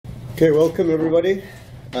Okay, welcome everybody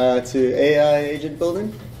to AI agent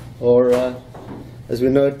building, or as we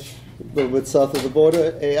know it a little bit south of the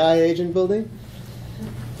border, AI agent building.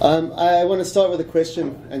 I want to start with a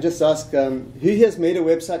question and just ask, who has made a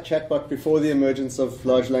website chatbot before the emergence of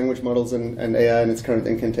large language models and AI in its current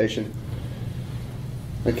incantation?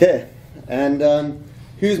 Okay, and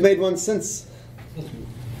who's made one since?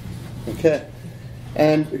 Okay,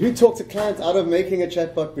 and who talked a client out of making a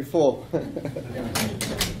chatbot before?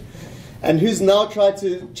 And who's now tried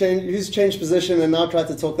to change, who's changed position and now tried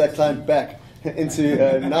to talk that client back into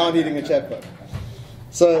now needing a chatbot?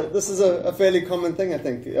 So this is a fairly common thing, I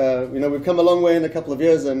think. We've come a long way in a couple of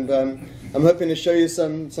years, and I'm hoping to show you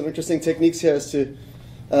some interesting techniques here as to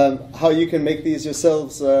how you can make these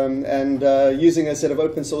yourselves and using a set of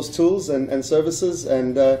open source tools and services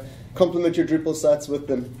and complement your Drupal sites with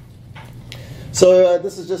them. So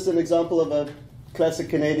this is just an example of a classic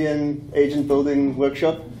Canadian agent building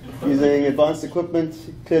workshop using advanced equipment.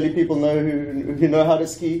 Clearly people know who know how to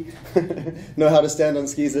ski, know how to stand on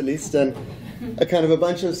skis at least, and a kind of a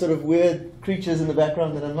bunch of sort of weird creatures in the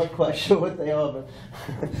background that I'm not quite sure what they are. But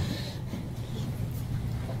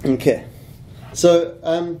okay, so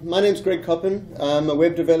my name's Greg Coppin. I'm a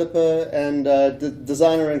web developer and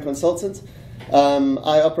designer and consultant.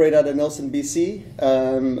 I operate out of Nelson, BC,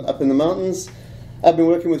 up in the mountains. I've been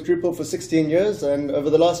working with Drupal for 16 years, and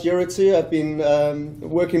over the last year or two, I've been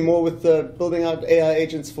working more with building out AI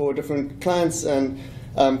agents for different clients and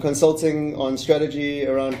consulting on strategy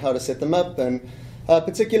around how to set them up, and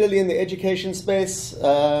particularly in the education space,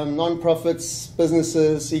 non-profits,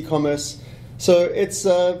 businesses, e-commerce. So it's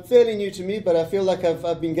fairly new to me, but I feel like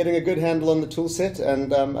I've been getting a good handle on the tool set,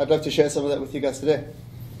 and I'd love to share some of that with you guys today.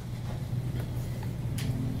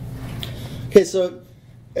 Okay, so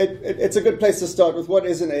it's a good place to start with what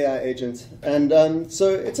is an AI agent. And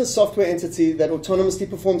so it's a software entity that autonomously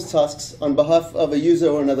performs tasks on behalf of a user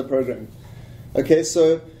or another program. Okay,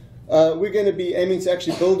 so we're going to be aiming to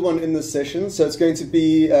actually build one in this session. So it's going to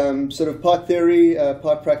be sort of part theory,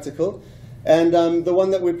 part practical. And the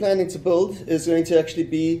one that we're planning to build is going to actually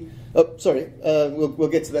be, we'll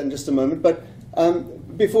get to that in just a moment. But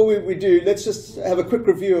before we do, let's just have a quick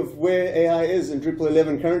review of where AI is in Drupal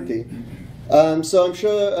 11 currently. So I'm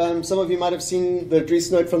sure some of you might have seen the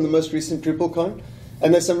Dries note from the most recent DrupalCon,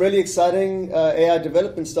 and there's some really exciting AI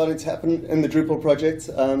development starting to happen in the Drupal project,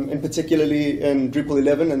 in particularly in Drupal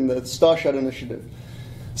 11 and the Starshot initiative.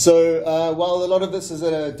 So while a lot of this is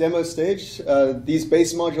at a demo stage, these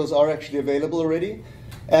base modules are actually available already,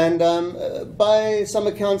 and by some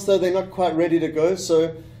accounts though they're not quite ready to go.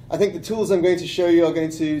 So I think the tools I'm going to show you are going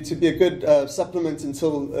to be a good supplement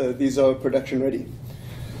until these are production ready.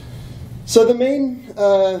 So the main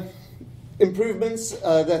improvements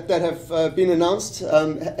that have been announced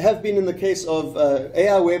have been in the case of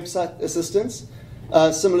AI website assistance,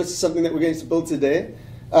 similar to something that we're going to build today.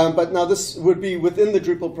 But now this would be within the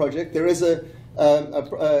Drupal project. There is a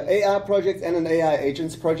AI project and an AI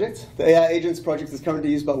agents project. The AI agents project is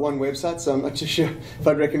currently used by one website, so I'm not too sure if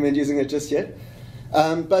I'd recommend using it just yet.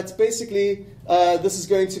 But basically, this is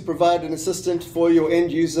going to provide an assistant for your end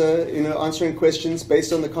user, answering questions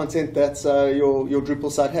based on the content that your Drupal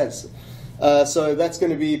site has. So that's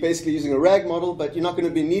going to be basically using a RAG model, but you're not going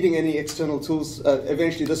to be needing any external tools.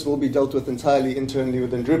 Eventually, this will be dealt with entirely internally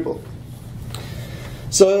within Drupal.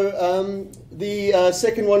 So the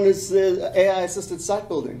second one is the AI-assisted site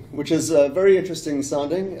building, which is very interesting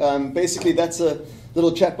sounding. Basically, that's a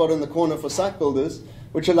little chatbot in the corner for site builders,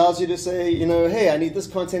 which allows you to say, hey, I need this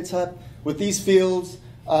content type with these fields,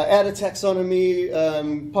 add a taxonomy,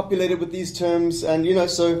 populate it with these terms, and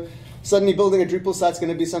so suddenly building a Drupal site is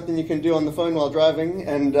going to be something you can do on the phone while driving,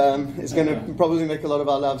 and it's going to probably make a lot of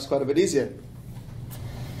our lives quite a bit easier.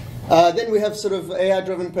 Then we have sort of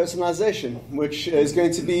AI-driven personalization, which is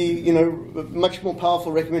going to be, much more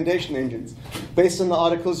powerful recommendation engines. Based on the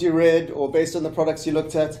articles you read or based on the products you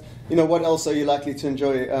looked at, what else are you likely to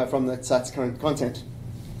enjoy from that site's current content?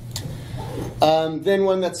 Then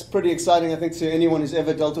one that's pretty exciting, I think, to anyone who's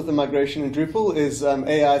ever dealt with a migration in Drupal is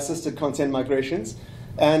AI-assisted content migrations.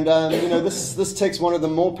 And, this takes one of the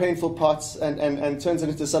more painful parts and turns it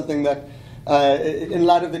into something that, in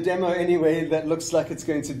light of the demo anyway, that looks like it's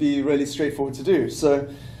going to be really straightforward to do. So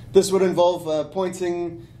this would involve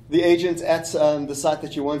pointing the agent at the site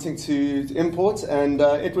that you're wanting to import, and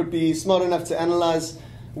it would be smart enough to analyze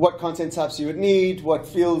what content types you would need, what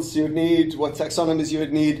fields you would need, what taxonomies you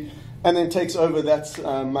would need, and then takes over that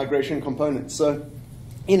migration component. So,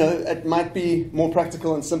 it might be more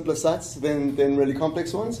practical and simpler sites than really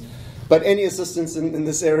complex ones, but any assistance in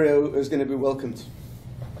this area is going to be welcomed.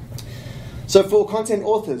 So for content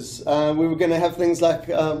authors, we were going to have things like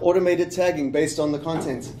automated tagging based on the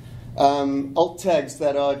content, alt tags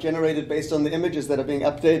that are generated based on the images that are being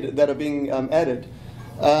updated, that are being added,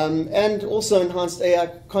 and also enhanced AI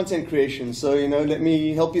content creation. So, let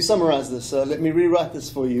me help you summarize this. Let me rewrite this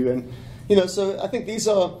for you. And, so I think these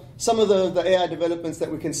are some of the AI developments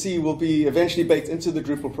that we can see will be eventually baked into the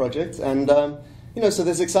Drupal project. And, so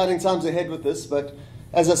there's exciting times ahead with this. But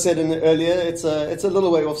as I said earlier, it's a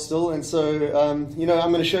little way off still. And so, I'm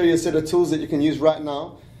going to show you a set of tools that you can use right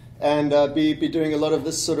now and be doing a lot of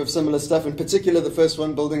this sort of similar stuff. In particular, the first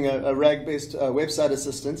one, building a RAG-based website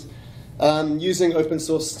assistant using open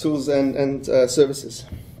source tools and services.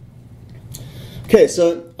 Okay,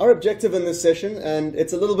 so our objective in this session, and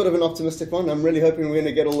it's a little bit of an optimistic one, I'm really hoping we're going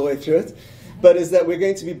to get all the way through it, but is that we're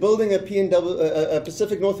going to be building a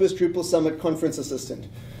Pacific Northwest Drupal Summit conference assistant.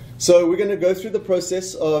 So we're going to go through the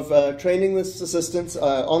process of training this assistant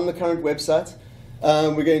on the current website.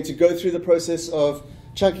 We're going to go through the process of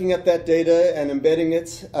chunking up that data and embedding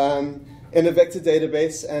it in a vector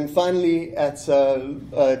database, and finally at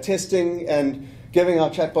testing and giving our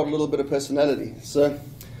chatbot a little bit of personality. So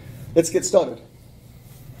let's get started.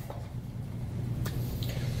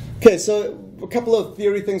 Okay, so a couple of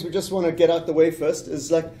theory things we just want to get out the way first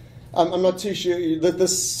is like, I'm not too sure that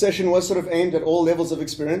this session was sort of aimed at all levels of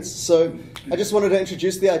experience. So I just wanted to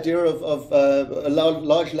introduce the idea of a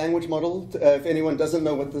large language model, if anyone doesn't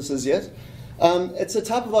know what this is yet. It's a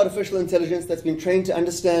type of artificial intelligence that's been trained to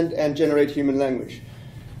understand and generate human language.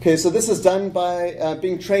 Okay, so this is done by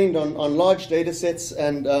being trained on large data sets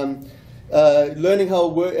and learning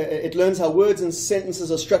it learns how words and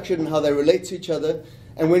sentences are structured and how they relate to each other.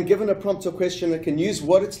 And when given a prompt or question, it can use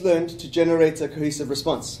what it's learned to generate a cohesive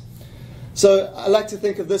response. So I like to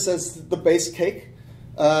think of this as the base cake.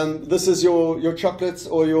 This is your chocolate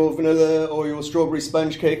or your vanilla or your strawberry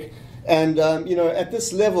sponge cake. And at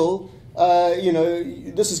this level,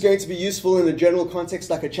 this is going to be useful in a general context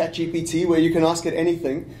like a ChatGPT where you can ask it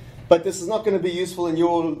anything. But this is not going to be useful in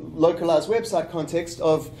your localized website context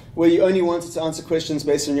of where you only want it to answer questions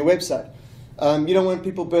based on your website. You don't want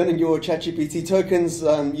people burning your ChatGPT tokens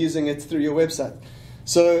using it through your website.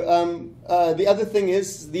 So the other thing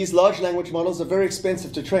is these large language models are very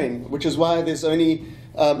expensive to train, which is why there's only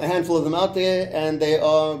a handful of them out there, and they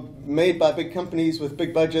are made by big companies with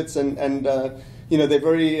big budgets, and they're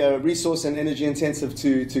very resource and energy intensive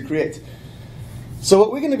to create. So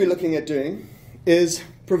what we're going to be looking at doing is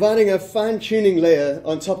providing a fine-tuning layer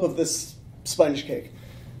on top of this sponge cake.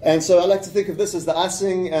 And so I like to think of this as the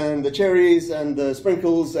icing and the cherries and the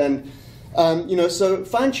sprinkles. And, so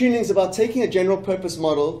fine-tuning is about taking a general purpose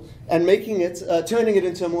model and making it, turning it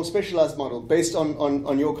into a more specialized model based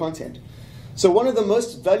on your content. So one of the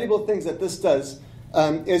most valuable things that this does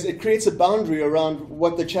is it creates a boundary around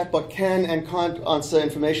what the chatbot can and can't answer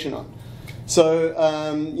information on. So,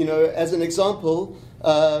 as an example,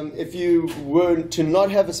 if you were to not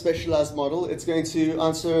have a specialized model, it's going to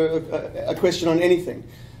answer a question on anything.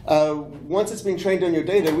 Once it's been trained on your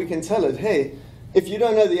data, we can tell it, hey, if you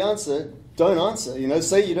don't know the answer, don't answer.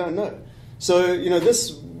 Say you don't know. So,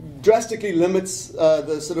 this drastically limits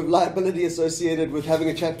the sort of liability associated with having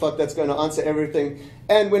a chatbot that's going to answer everything,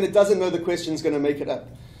 and when it doesn't know the question, it's going to make it up.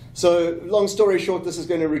 So, long story short, this is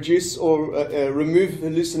going to reduce or remove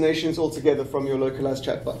hallucinations altogether from your localized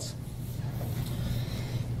chatbots.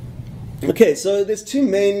 Okay, so there's two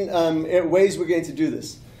main ways we're going to do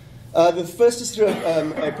this. The first is through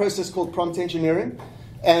a process called prompt engineering.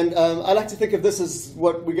 And I like to think of this as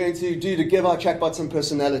what we're going to do to give our chatbot some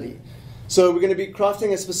personality. So we're going to be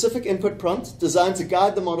crafting a specific input prompt designed to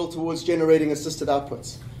guide the model towards generating assisted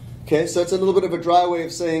outputs. Okay, so it's a little bit of a dry way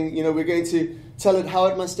of saying, we're going to tell it how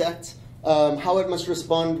it must act, how it must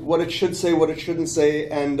respond, what it should say, what it shouldn't say,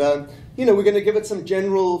 and we're going to give it some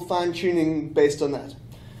general fine-tuning based on that.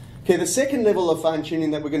 Okay, the second level of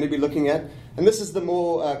fine-tuning that we're going to be looking at, and this is the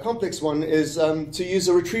more complex one, is to use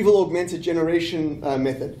a Retrieval Augmented Generation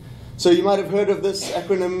method. So you might have heard of this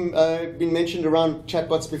acronym been mentioned around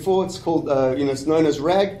chatbots before. It's called, it's known as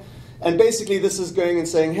RAG. And basically this is going and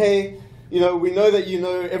saying, hey, we know that you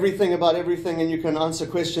know everything about everything and you can answer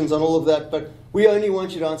questions on all of that, but we only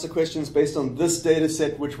want you to answer questions based on this data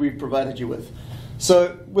set which we've provided you with.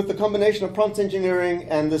 So with the combination of prompt engineering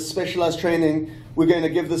and this specialized training, we're going to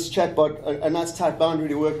give this chatbot a nice tight boundary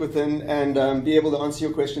to work within and be able to answer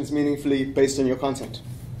your questions meaningfully based on your content.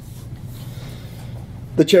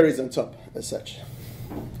 The cherries on top, as such.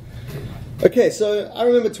 Okay, so I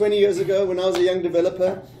remember 20 years ago when I was a young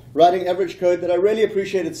developer writing average code that I really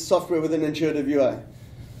appreciated software with an intuitive UI.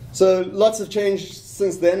 So lots have changed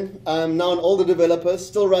since then. I'm now an older developer,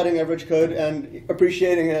 still writing average code and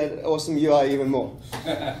appreciating an awesome UI even more.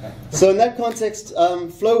 So in that context,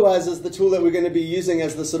 Flowise is the tool that we're going to be using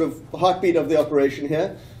as the sort of heartbeat of the operation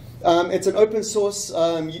here. It's an open source,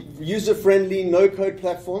 user-friendly, no-code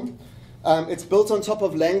platform. It's built on top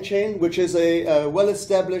of LangChain, which is a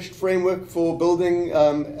well-established framework for building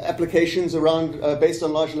applications around based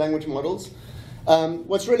on large language models.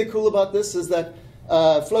 What's really cool about this is that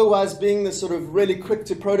Flowise being this sort of really quick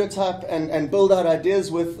to prototype and build out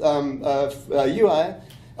ideas with UI,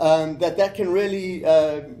 that can really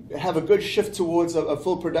have a good shift towards a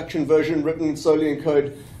full production version written solely in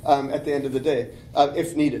code at the end of the day,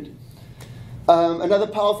 if needed. Another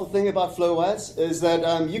powerful thing about Flowise is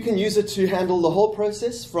that you can use it to handle the whole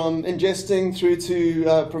process from ingesting through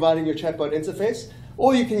to providing your chatbot interface,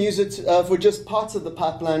 or you can use it for just parts of the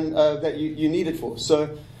pipeline that you need it for.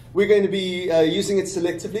 So we're going to be using it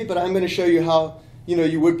selectively, but I'm going to show you how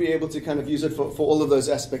you would be able to kind of use it for all of those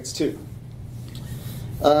aspects too.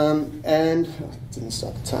 And didn't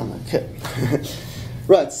start the timer. Okay.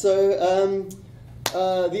 Right. So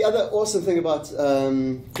the other awesome thing about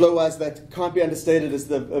Flowise that can't be understated is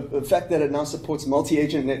the fact that it now supports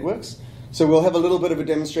multi-agent networks. So we'll have a little bit of a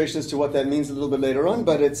demonstration as to what that means a little bit later on,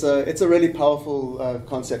 but it's a really powerful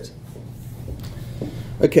concept.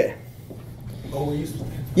 Okay. Oh, were you supposed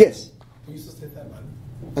to hit that? Yes. Were you supposed to hit that button?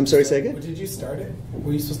 I'm sorry, say again? Did you start it?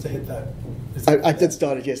 Were you supposed to hit that? I did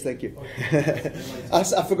start it, yes, thank you. Okay. I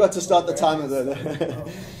forgot to start the timer though.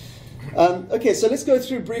 Okay, so let's go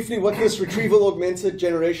through briefly what this Retrieval Augmented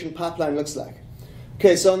Generation pipeline looks like.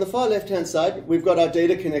 Okay, so on the far left-hand side, we've got our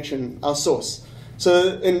data connection, our source.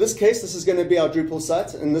 So in this case, this is going to be our Drupal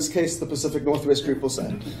site. In this case, the Pacific Northwest Drupal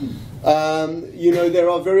site. There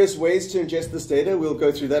are various ways to ingest this data. We'll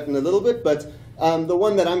go through that in a little bit, but the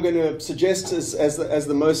one that I'm going to suggest as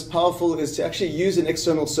the most powerful is to actually use an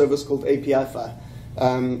external service called APIfy,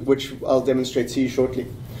 which I'll demonstrate to you shortly.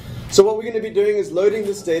 So what we're going to be doing is loading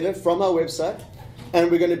this data from our website, and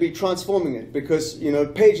we're going to be transforming it because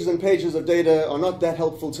pages and pages of data are not that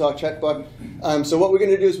helpful to our chatbot. So what we're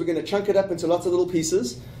going to do is we're going to chunk it up into lots of little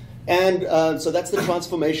pieces, and so that's the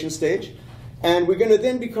transformation stage. And we're going to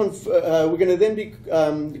then be going through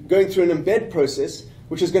an embed process,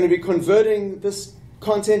 which is going to be converting this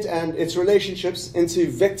content and its relationships into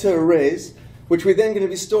vector arrays, which we're then going to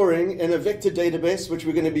be storing in a vector database, which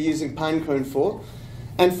we're going to be using Pinecone for.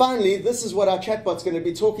 And finally, this is what our chatbot's going to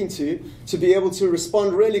be talking to be able to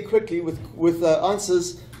respond really quickly with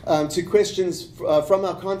answers to questions from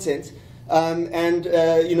our content.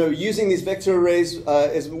 Using these vector arrays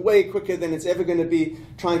is way quicker than it's ever going to be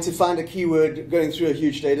trying to find a keyword going through a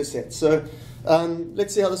huge data set. So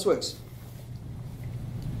let's see how this works.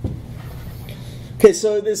 Okay,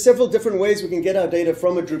 so there's several different ways we can get our data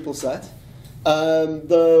from a Drupal site.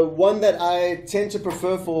 The one that I tend to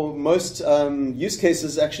prefer for most use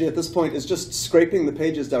cases actually at this point is just scraping the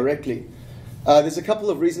pages directly. There's a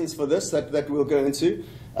couple of reasons for this that we'll go into,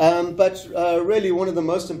 but really one of the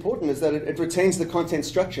most important is that it retains the content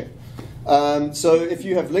structure. So if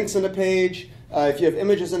you have links in a page, if you have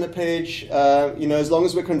images in a page, as long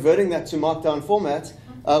as we're converting that to Markdown format,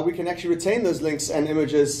 we can actually retain those links and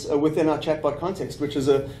images within our chatbot context, which is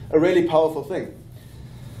a really powerful thing.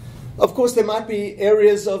 Of course, there might be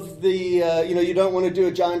areas of the, you don't want to do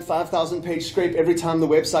a giant 5,000-page scrape every time the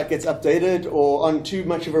website gets updated or on too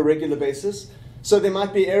much of a regular basis. So there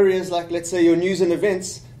might be areas like, let's say, your news and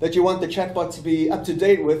events that you want the chatbot to be up to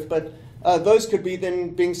date with, but those could be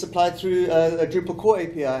then being supplied through a Drupal core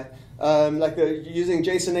API, using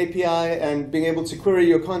JSON API and being able to query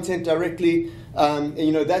your content directly.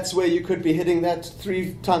 That's where you could be hitting that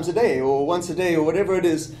 3 times a day or once a day or whatever it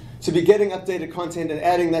is, to be getting updated content and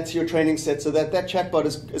adding that to your training set so that that chatbot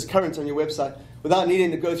is current on your website without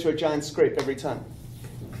needing to go through a giant scrape every time.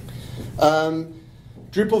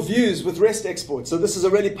 Drupal views with REST exports. So this is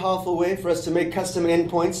a really powerful way for us to make custom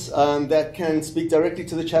endpoints that can speak directly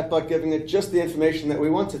to the chatbot, giving it just the information that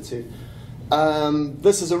we want it to.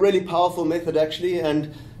 This is a really powerful method actually,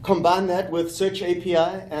 and combine that with Search API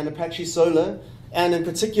and Apache Solr, and in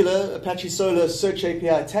particular Apache Solr Search API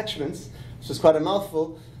attachments, which is quite a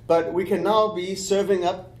mouthful. But we can now be serving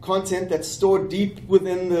up content that's stored deep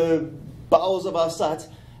within the bowels of our site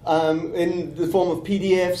in the form of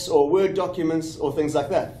PDFs or Word documents or things like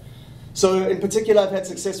that. So in particular, I've had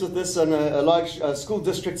success with this on a large school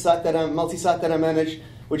district site, multi-site that I manage,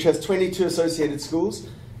 which has 22 associated schools.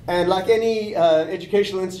 And like any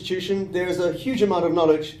educational institution, there is a huge amount of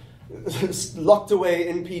knowledge locked away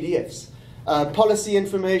in PDFs. policy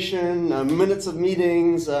information, minutes of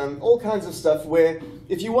meetings, all kinds of stuff where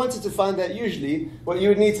if you wanted to find that usually, what you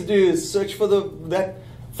would need to do is search for that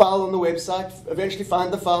file on the website, eventually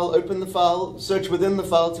find the file, open the file, search within the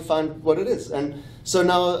file to find what it is. And so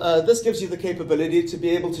now this gives you the capability to be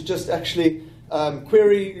able to just actually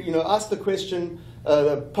query, ask the question,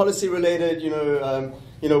 policy related,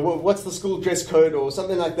 what's the school dress code or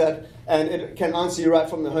something like that, and it can answer you right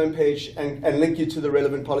from the home page and link you to the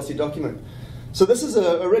relevant policy document. So this is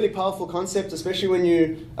a really powerful concept, especially when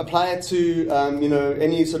you apply it to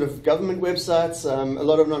any sort of government websites. A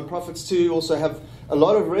lot of nonprofits too also have a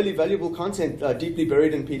lot of really valuable content deeply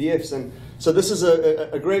buried in PDFs, and so this is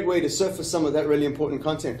a great way to surface some of that really important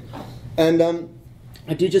content. And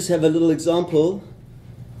I do just have a little example.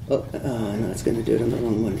 Oh, no, it's going to do it on the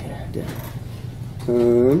wrong one here.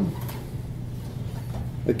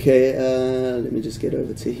 Okay, let me just get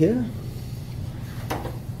over to here.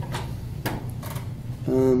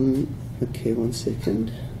 Okay, 1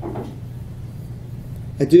 second.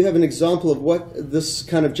 I do have an example of what this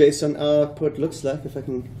kind of JSON output looks like, if I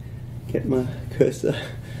can get my cursor.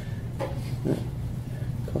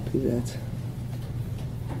 Copy that.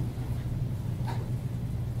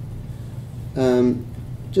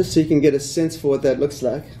 Just so you can get a sense for what that looks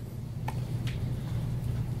like.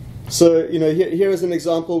 So, here is an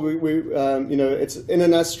example. It's in a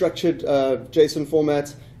nice structured JSON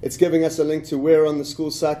format. It's giving us a link to where on the school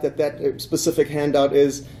site that specific handout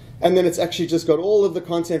is. And then it's actually just got all of the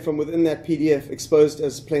content from within that PDF exposed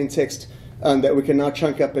as plain text that we can now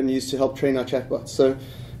chunk up and use to help train our chatbots. So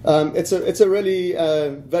it's a really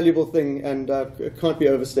valuable thing, and it can't be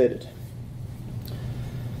overstated.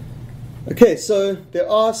 Okay, so there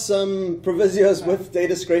are some provisos with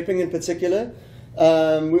data scraping in particular.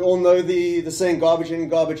 We all know the saying garbage in,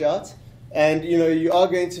 garbage out. And you are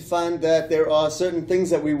going to find that there are certain things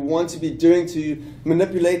that we want to be doing to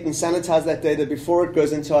manipulate and sanitize that data before it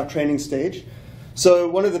goes into our training stage. So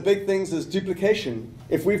one of the big things is duplication.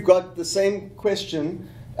 If we've got the same question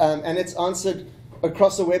and it's answered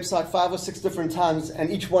across a website 5 or 6 different times, and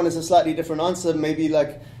each one is a slightly different answer, maybe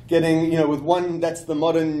like getting, with one that's the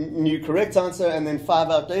modern new correct answer and then 5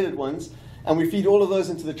 outdated ones, and we feed all of those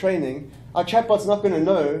into the training, our chatbot's not going to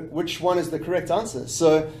know which one is the correct answer.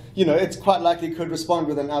 So, it's quite likely could respond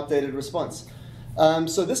with an outdated response.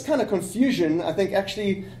 So this kind of confusion, I think,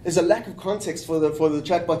 actually is a lack of context for the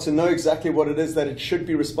chatbot to know exactly what it is that it should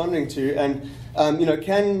be responding to, and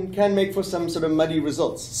can make for some sort of muddy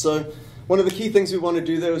results. So one of the key things we want to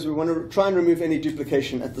do there is we want to try and remove any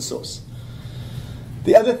duplication at the source.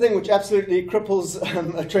 The other thing which absolutely cripples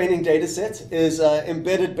a training data set is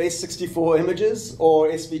embedded base64 images or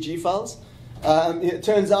SVG files. It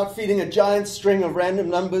turns out feeding a giant string of random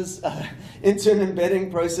numbers into an embedding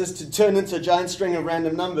process to turn into a giant string of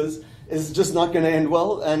random numbers is just not going to end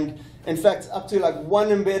well. And in fact, up to like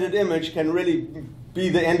 1 embedded image can really be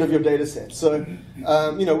the end of your data set. So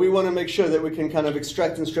we want to make sure that we can kind of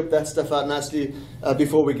extract and strip that stuff out nicely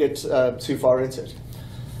before we get too far into it.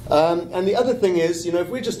 And the other thing is, if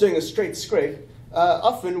we're just doing a straight scrape,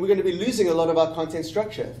 often we're going to be losing a lot of our content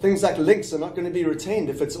structure. Things like links are not going to be retained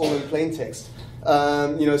if it's all in plain text.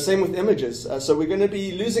 Same with images. So we're going to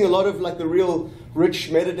be losing a lot of like the real rich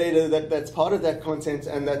metadata that's part of that content,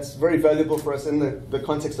 and that's very valuable for us in the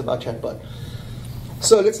context of our chatbot.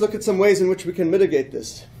 So let's look at some ways in which we can mitigate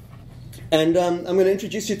this. And I'm going to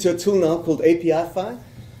introduce you to a tool now called API-Fi.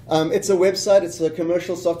 It's a website. It's a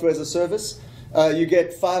commercial software as a service. You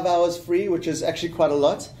get 5 hours free, which is actually quite a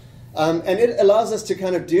lot. And it allows us to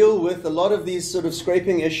kind of deal with a lot of these sort of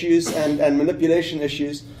scraping issues and manipulation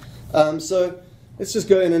issues. So let's just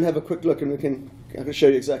go in and have a quick look, and I can show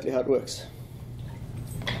you exactly how it works.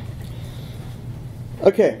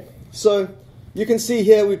 Okay, so you can see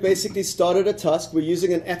here we basically started a task. We're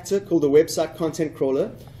using an actor called the website content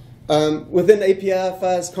crawler. Within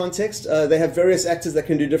API-Fi's context, they have various actors that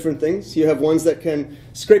can do different things. You have ones that can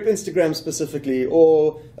scrape Instagram specifically,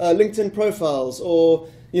 or LinkedIn profiles, or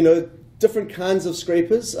different kinds of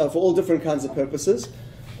scrapers for all different kinds of purposes.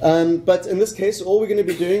 But in this case, all we're going to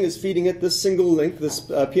be doing is feeding it this single link, this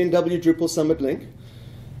PNW Drupal Summit link.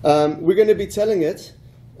 We're going to be telling it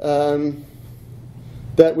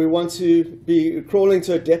that we want to be crawling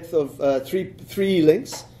to a depth of three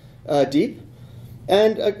links deep.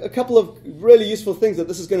 And a couple of really useful things that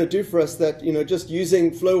this is going to do for us that, just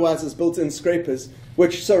using Flowise's built-in scrapers,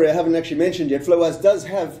 which, sorry, I haven't actually mentioned yet. Flowise does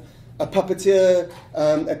have a Puppeteer,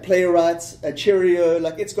 a Playwright, a Cheerio.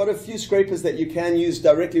 Like, it's got a few scrapers that you can use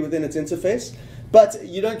directly within its interface. But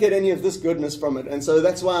you don't get any of this goodness from it. And so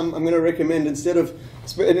that's why I'm going to recommend, instead of,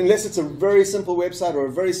 unless it's a very simple website or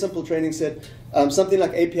a very simple training set, something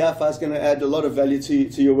like API-Fi is going to add a lot of value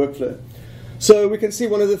to your workflow. So we can see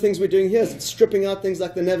one of the things we're doing here is it's stripping out things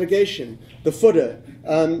like the navigation, the footer.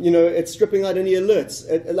 It's stripping out any alerts.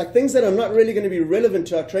 Like things that are not really going to be relevant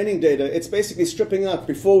to our training data, it's basically stripping out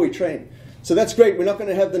before we train. So that's great. We're not going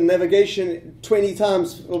to have the navigation 20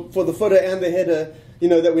 times for the footer and the header,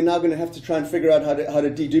 that we're now going to have to try and figure out how to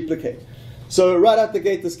deduplicate. So right out the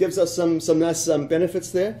gate, this gives us some nice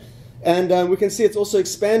benefits there. And we can see it's also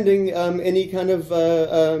expanding any kind of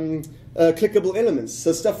clickable elements.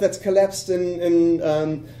 So stuff that's collapsed in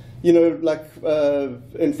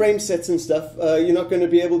frame sets and stuff, you're not going to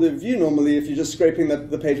be able to view normally if you're just scraping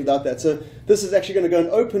the page without that. So this is actually going to go and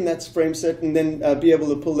open that frame set and then be able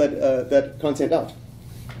to pull that content out.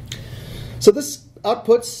 So this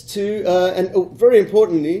outputs to, and very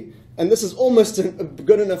importantly, and this is almost a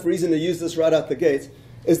good enough reason to use this right out the gate,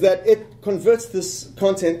 is that it converts this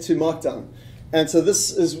content to Markdown. And so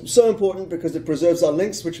this is so important because it preserves our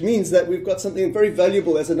links, which means that we've got something very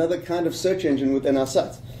valuable as another kind of search engine within our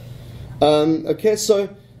site. Okay,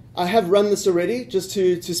 so I have run this already just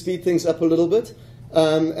to speed things up a little bit.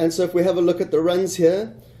 And so if we have a look at the runs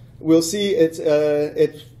here, we'll see it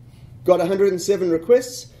got 107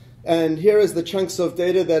 requests. And here is the chunks of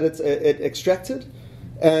data that it extracted.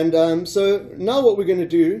 And so now what we're going to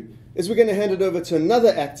do is we're going to hand it over to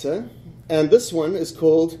another actor. And this one is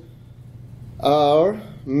called our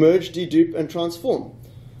merge, dedupe, and transform.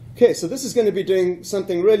 Okay, so this is going to be doing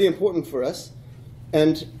something really important for us.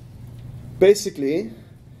 And basically,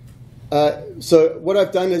 so what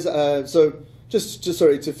I've done is, just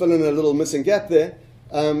to fill in a little missing gap there,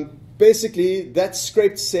 basically that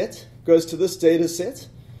scraped set goes to this data set.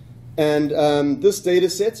 And this data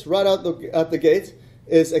set, right out the gate,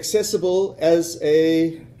 is accessible as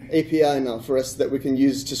a API now for us that we can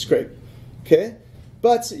use to scrape. Okay,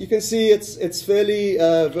 but you can see it's fairly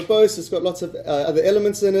verbose. It's got lots of other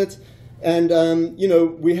elements in it, and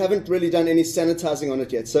we haven't really done any sanitizing on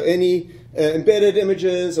it yet. So any embedded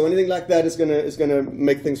images or anything like that is gonna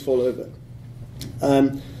make things fall over.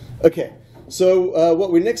 Okay, so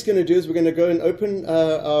what we're next going to do is we're going to go and open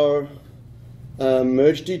our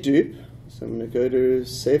merge dedupe. So I'm going to go to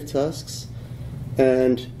Save Tasks,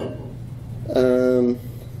 and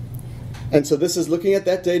so this is looking at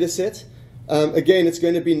that data set. Again, it's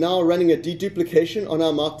going to be now running a deduplication on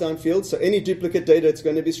our Markdown field. So any duplicate data, it's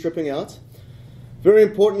going to be stripping out. Very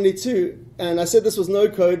importantly too, and I said this was no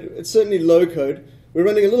code, it's certainly low code. We're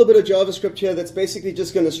running a little bit of JavaScript here that's basically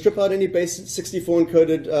just going to strip out any base 64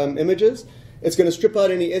 encoded images. It's going to strip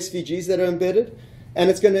out any SVGs that are embedded. And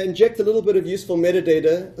it's going to inject a little bit of useful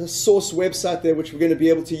metadata, a source website there, which we're going to be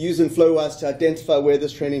able to use in Flowise to identify where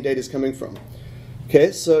this training data is coming from.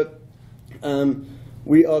 Okay, so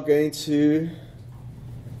we are going to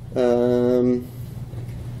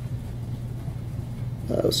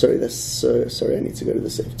sorry, I need to go to the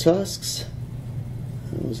Save Tasks.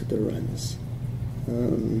 Was it the runs?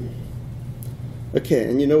 Okay,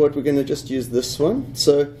 and you know what? We're going to just use this one.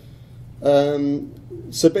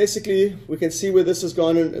 So basically, we can see where this has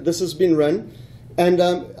gone, and this has been run. And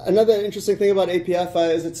another interesting thing about API-Fi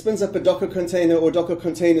is it spins up a Docker container or Docker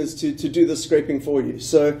containers to do the scraping for you.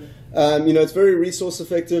 So it's very resource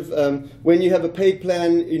effective. When you have a paid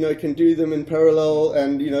plan, it can do them in parallel.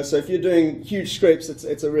 And so if you're doing huge scrapes,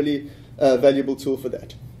 it's a really valuable tool for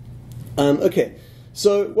that. Okay,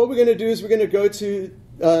 so what we're going to do is we're going to go to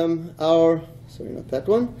our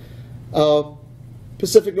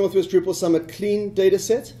Pacific Northwest Drupal Summit clean data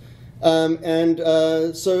set.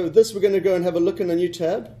 So this we're going to go and have a look in a new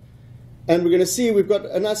tab. And we're going to see we've got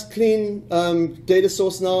a nice clean data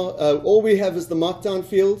source now. All we have is the Markdown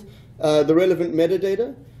field, the relevant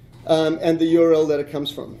metadata, and the URL that it comes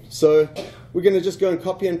from. So we're going to just go and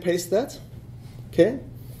copy and paste that. Okay.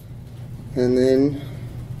 And then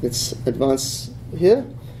let's advance here.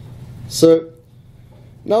 So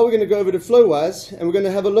now we're going to go over to Flowise, and we're going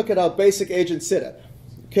to have a look at our basic agent setup.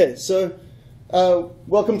 Okay, so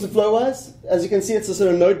welcome to Flowise. As you can see, it's a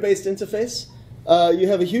sort of node-based interface. You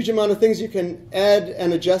have a huge amount of things you can add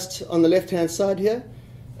and adjust on the left-hand side here.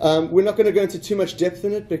 We're not going to go into too much depth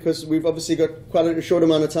in it because we've obviously got quite a short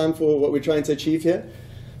amount of time for what we're trying to achieve here.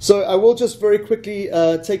 So I will just very quickly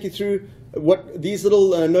take you through what these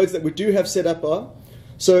little nodes that we do have set up are.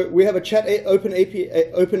 So we have a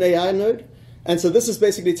OpenAI node. And so this is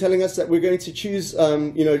basically telling us that we're going to choose, we're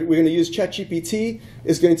going to use ChatGPT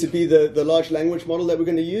is going to be the large language model that we're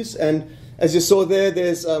going to use. And as you saw there,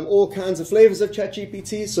 there's all kinds of flavors of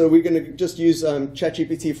ChatGPT. So we're going to just use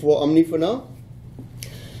ChatGPT for Omni for now.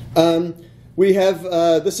 we have,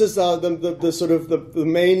 this is the sort of the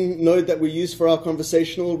main node that we use for our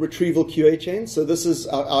conversational retrieval QA chain. So this is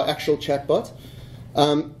our actual chatbot.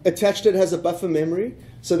 Attached it has a buffer memory.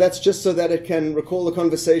 So that's just so that it can recall the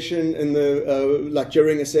conversation in the like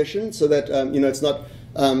during a session, so that it's not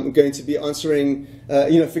going to be answering,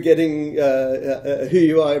 forgetting who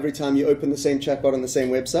you are every time you open the same chatbot on the same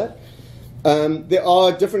website. There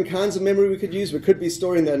are different kinds of memory we could use. We could be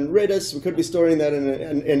storing that in Redis. We could be storing that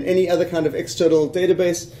in any other kind of external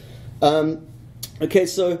database. Okay,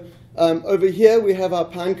 so over here we have our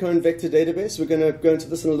Pinecone vector database. We're going to go into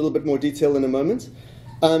this in a little bit more detail in a moment.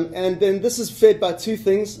 And then this is fed by two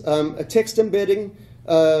things, a text embedding,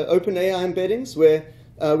 OpenAI embeddings, where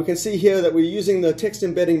we can see here that we're using the text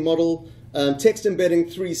embedding model, text embedding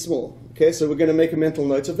 3 small. Okay, so we're going to make a mental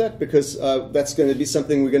note of that because that's going to be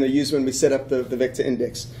something we're going to use when we set up the vector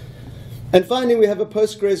index. And finally, we have a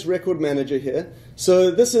Postgres record manager here.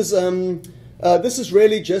 So this is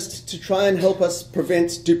really just to try and help us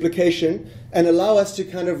prevent duplication and allow us to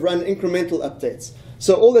kind of run incremental updates.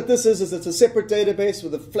 So all that this is it's a separate database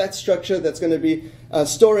with a flat structure that's going to be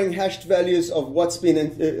storing hashed values of what's been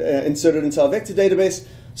inserted into our vector database,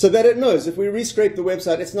 so that it knows if we rescrape the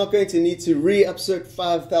website, it's not going to need to re-upsert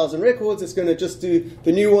 5,000 records. It's going to just do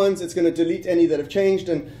the new ones. It's going to delete any that have changed.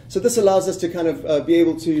 And so this allows us to kind of be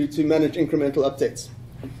able to manage incremental updates.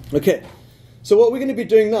 Okay, so what we're going to be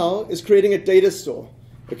doing now is creating a data store.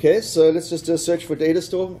 Okay, so let's just do a search for data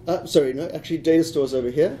store. Data store's over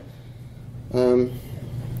here.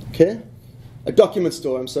 Okay, a document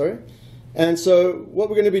store, I'm sorry. And so what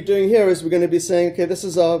we're going to be doing here is we're going to be saying, okay, this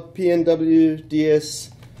is our PNWDS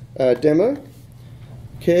demo.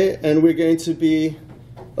 Okay, and we're going to be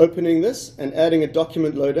opening this and adding a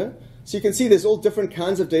document loader. So you can see there's all different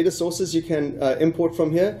kinds of data sources you can import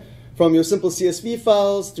from here, from your simple CSV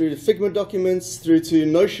files through to Figma documents, through to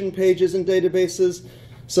Notion pages and databases.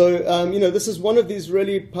 So, this is one of these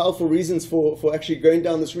really powerful reasons for actually going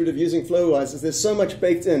down this route of using Flowise, is there's so much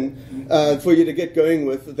baked in for you to get going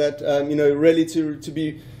with that, really to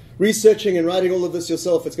be researching and writing all of this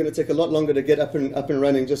yourself, it's going to take a lot longer to get up and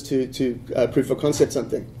running just to proof of concept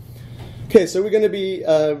something. Okay, so we're going to be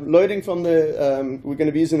loading from we're going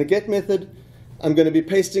to be using the get method. I'm going to be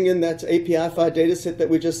pasting in that API file data set that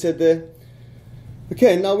we just said there.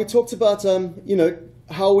 Okay, now we talked about,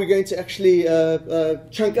 how we're going to actually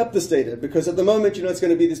chunk up this data, because at the moment, it's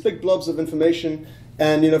going to be these big blobs of information,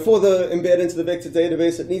 and for the embed into the vector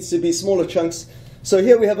database, it needs to be smaller chunks. So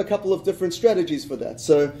here we have a couple of different strategies for that.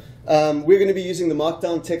 So we're going to be using the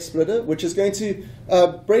Markdown text splitter, which is going to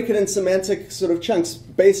break it in semantic sort of chunks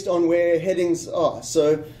based on where headings are.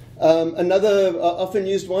 So another often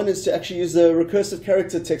used one is to actually use the recursive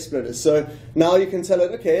character text splitter. So now you can tell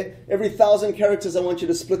it, okay, every 1,000 characters I want you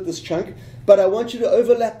to split this chunk, but I want you to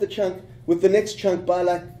overlap the chunk with the next chunk by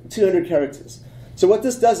like 200 characters. So what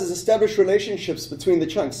this does is establish relationships between the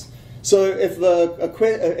chunks. So if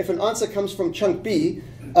an answer comes from chunk B,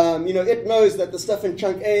 it knows that the stuff in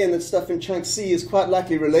chunk A and the stuff in chunk C is quite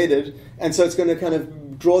likely related, and so it's going to kind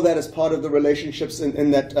of draw that as part of the relationships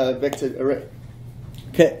in that vector array.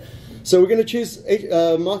 Okay, so we're going to choose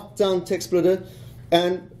Markdown text splitter,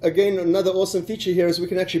 and again, another awesome feature here is we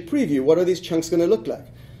can actually preview what are these chunks going to look like.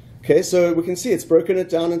 Okay, so we can see it's broken it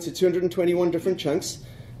down into 221 different chunks,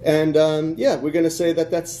 and we're going to say that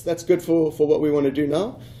that's good for what we want to do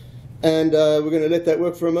now, and we're going to let that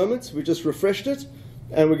work for a moment. We just refreshed it,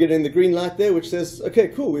 and we're getting the green light there, which says, okay,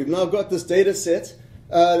 cool, we've now got this data set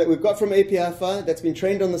that we've got from API file that's been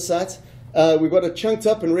trained on the site. We've got it chunked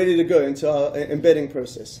up and ready to go into our embedding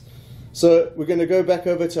process. So we're going to go back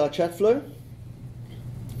over to our chat flow,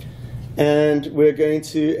 and we're going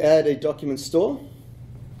to add a document store.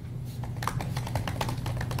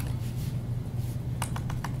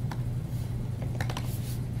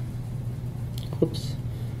 Oops,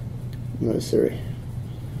 no, sorry.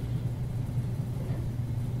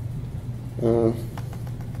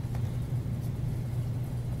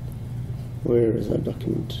 Where is our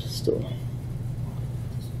document store?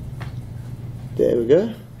 There we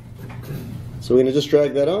go. So we're going to just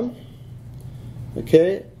drag that on.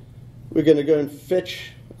 Okay, we're going to go and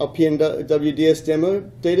fetch our PNWDS demo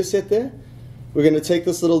data set there. We're going to take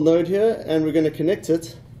this little node here and we're going to connect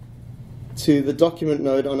it to the document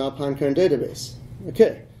node on our Pinecone database.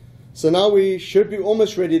 Okay, so now we should be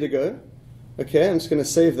almost ready to go. Okay, I'm just going to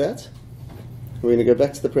save that. We're going to go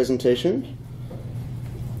back to the presentation,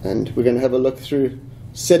 and we're going to have a look through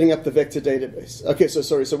setting up the vector database. Okay,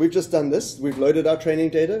 so we've just done this. We've loaded our training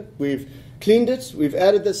data. We've cleaned it. We've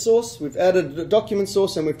added the source. We've added the document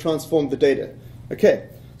source, and we've transformed the data. Okay,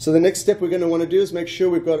 so the next step we're going to want to do is make sure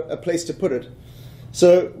we've got a place to put it.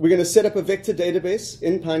 So we're going to set up a vector database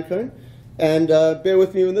in Pinecone. And bear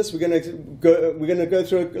with me on this. We're going to go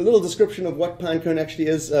through a little description of what Pinecone actually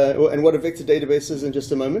is and what a vector database is in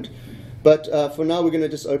just a moment. But for now, we're going to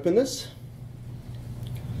just open this.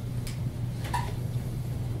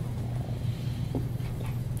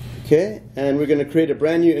 Okay, and we're going to create a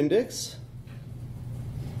brand new index.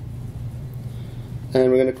 And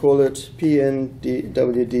we're going to call it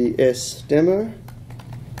PNWDS demo.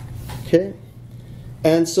 Okay.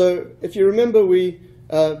 And so if you remember,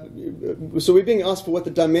 so we're being asked for what the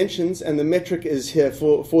dimensions and the metric is here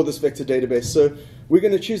for this vector database. So we're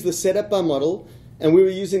going to choose the setup by model, and we were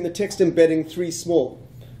using the text embedding 3 small.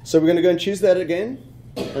 So we're going to go and choose that again,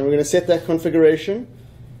 and we're going to set that configuration,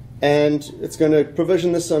 and it's going to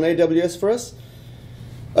provision this on AWS for us.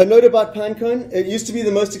 A note about Pinecone: it used to be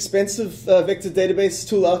the most expensive vector database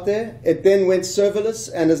tool out there. It then went serverless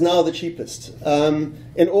and is now the cheapest.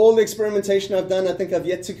 In all the experimentation I've done, I think I've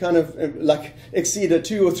yet to kind of exceed a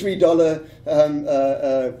 $2 or $3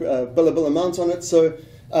 billable amount on it. So,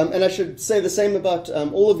 and I should say the same about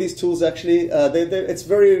all of these tools. Actually, it's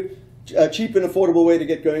very cheap and affordable way to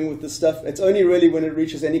get going with this stuff. It's only really when it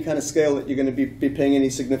reaches any kind of scale that you're going to be paying any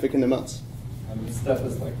significant amounts. This stuff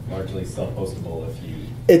is largely self-hostable if you...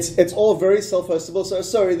 It's all very self-hostable. So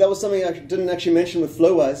sorry, that was something I didn't actually mention with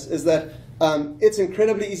Flowise, is that it's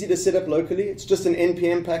incredibly easy to set up locally. It's just an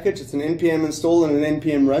NPM package. It's an NPM install and an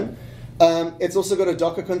NPM run. It's also got a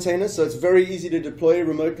Docker container, so it's very easy to deploy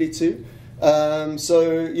remotely too.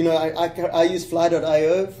 So, you know, I use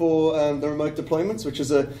fly.io for the remote deployments, which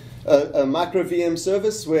is a micro VM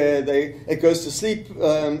service where it goes to sleep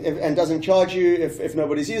and doesn't charge you if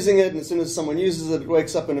nobody's using it. And as soon as someone uses it, it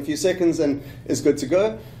wakes up in a few seconds and is good to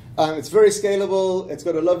go. It's very scalable. It's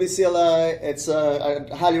got a lovely CLI. I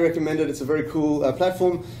highly recommend it. It's a very cool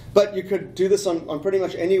platform. But you could do this on pretty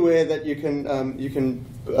much anywhere that you can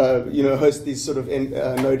host these sort of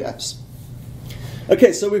node apps.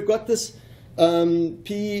 Okay, so we've got this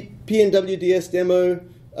PNWDS demo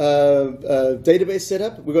database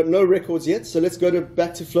setup. We've got no records yet, so let's go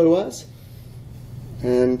back to Flowise.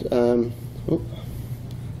 And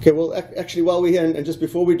okay, well, actually, while we're here and just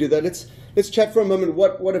before we do that, let's chat for a moment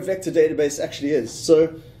what a vector database actually is.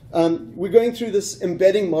 So we're going through this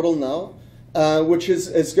embedding model now, which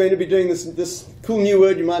is going to be doing this cool new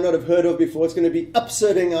word you might not have heard of before. It's going to be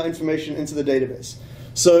upserting our information into the database.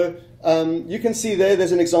 So you can see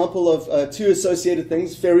there's an example of 2 associated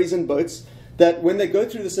things, ferries and boats, that when they go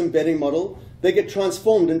through this embedding model, they get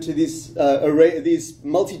transformed into these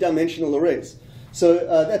multi-dimensional arrays. So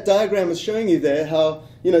that diagram is showing you there how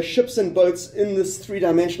ships and boats in this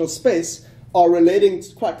 3-dimensional space are relating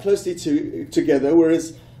quite closely together,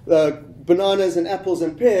 whereas bananas and apples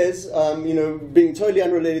and pears, being totally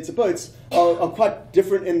unrelated to boats, are quite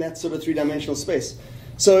different in that sort of 3-dimensional space.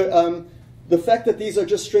 So the fact that these are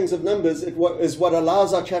just strings of numbers is what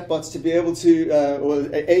allows our chatbots to be able to,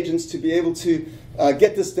 or agents to be able to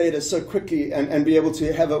get this data so quickly and be able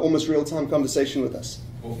to have an almost real-time conversation with us.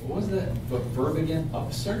 What was that verb again?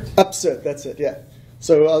 Upsert? Upsert, that's it, yeah.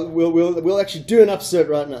 So we'll actually do an upsert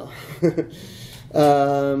right now.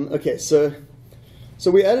 Okay, so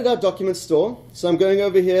we added our document store. So I'm going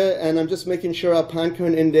over here and I'm just making sure our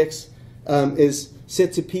Pinecone index is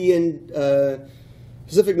set to PN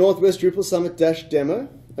Pacific Northwest Drupal Summit -demo.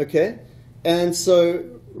 Okay, and so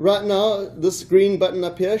right now this green button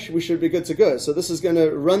up here, we should be good to go. So this is going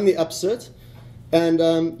to run the upsert, and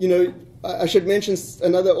I should mention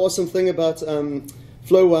another awesome thing about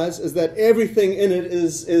Flowise is that everything in it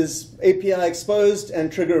is API exposed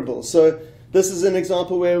and triggerable. So this is an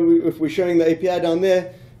example where if we're showing the API down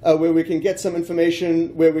there, where we can get some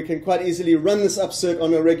information, where we can quite easily run this upsert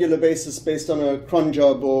on a regular basis based on a cron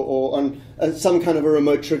job or on some kind of a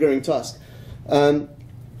remote triggering task. And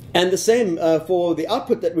the same for the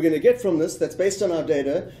output that we're going to get from this that's based on our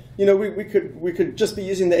data. We could just be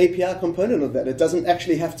using the API component of that. It doesn't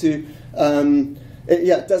actually have to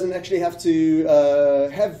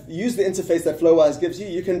use the interface that Flowise gives you.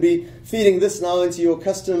 You can be feeding this now into your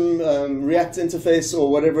custom React interface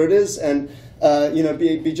or whatever it is, and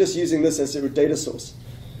be just using this as a data source.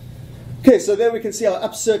 Okay, so there we can see our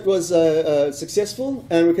upsert was successful,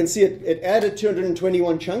 and we can see it added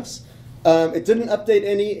 221 chunks. It didn't update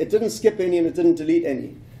any, it didn't skip any, and it didn't delete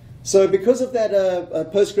any. So because of that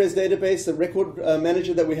Postgres database, the record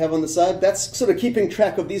manager that we have on the side, that's sort of keeping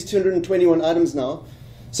track of these 221 items now.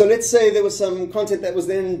 So let's say there was some content that was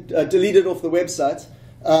then deleted off the website,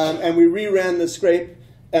 and we reran the scrape,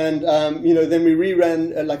 and then we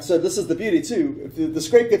reran, so this is the beauty too. If the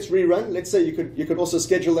scrape gets rerun, let's say you could also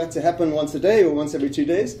schedule that to happen once a day or once every 2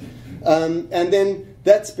 days. And then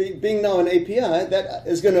that's being now an API, that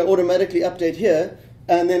is going to automatically update here.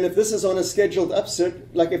 And then if this is on a scheduled upsert,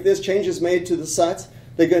 like if there's changes made to the site,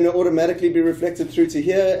 they're going to automatically be reflected through to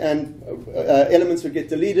here, and elements would get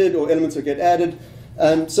deleted or elements would get added.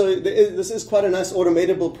 So this is quite a nice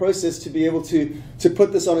automatable process to be able to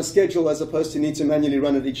put this on a schedule as opposed to need to manually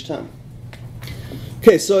run it each time.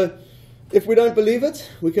 Okay, so if we don't believe it,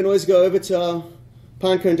 we can always go over to our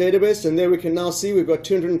Pinecone database, and there we can now see we've got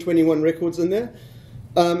 221 records in there.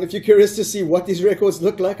 If you're curious to see what these records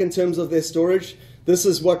look like in terms of their storage, this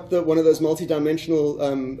is what one of those multi-dimensional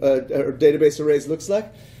database arrays looks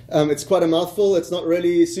like. It's quite a mouthful. It's not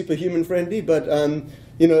really super human friendly, but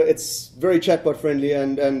it's very chatbot friendly,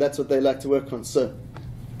 and that's what they like to work on. So,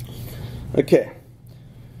 okay.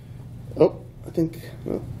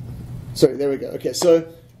 Sorry, there we go. Okay, so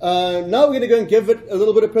now we're going to go and give it a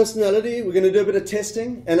little bit of personality. We're going to do a bit of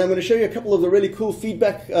testing, and I'm going to show you a couple of the really cool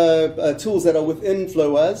feedback tools that are within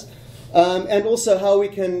Flowise, and also how we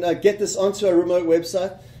can get this onto a remote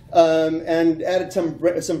website and added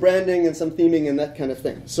some branding and some theming and that kind of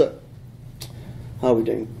thing. So, how are we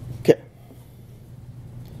doing? Okay.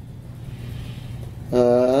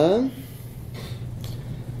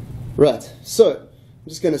 Right, so I'm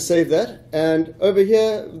just going to save that. And over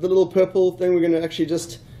here, the little purple thing, we're going to actually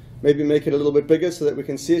just maybe make it a little bit bigger so that we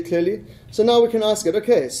can see it clearly. So now we can ask it,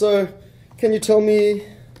 okay, so can you tell me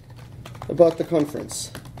about the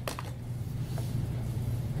conference?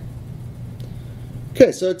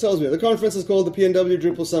 Okay, so it tells me the conference is called the PNW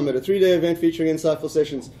Drupal Summit, a 3-day event featuring insightful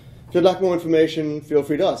sessions. If you'd like more information, feel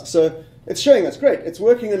free to ask. So it's showing us, great, it's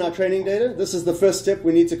working in our training data. This is the first step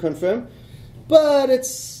we need to confirm. But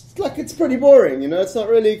it's pretty boring, it's not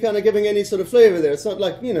really kind of giving any sort of flavor there. It's not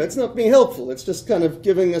like, it's not being helpful. It's just kind of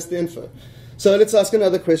giving us the info. So let's ask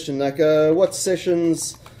another question, like what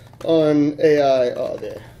sessions on AI are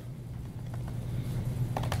there?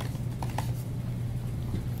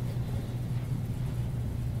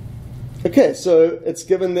 Okay, so it's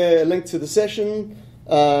given there a link to the session.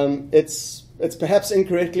 It's perhaps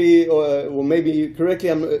incorrectly or maybe correctly.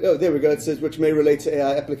 There we go. It says which may relate to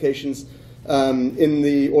AI applications in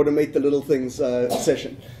the automate the little things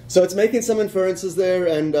session. So it's making some inferences there,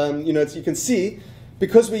 and you can see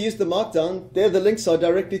because we use the markdown, there the links are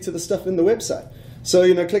directly to the stuff in the website. So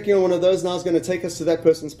clicking on one of those now is going to take us to that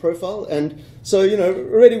person's profile, and so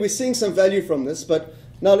already we're seeing some value from this. But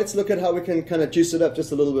now let's look at how we can kind of juice it up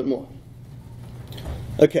just a little bit more.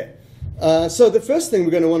 Okay, so the first thing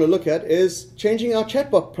we're going to want to look at is changing our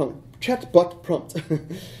chatbot prompt.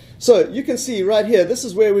 So you can see right here, this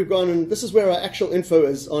is where we've gone, and this is where our actual info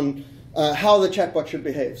is on how the chatbot should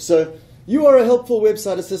behave. So you are a helpful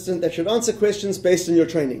website assistant that should answer questions based on your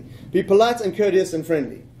training. Be polite and courteous and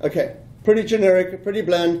friendly. Okay, pretty generic, pretty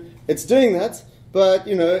bland. It's doing that, but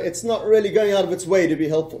it's not really going out of its way to be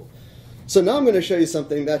helpful. So now I'm going to show you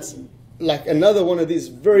something that's like another one of these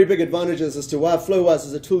very big advantages as to why Flowise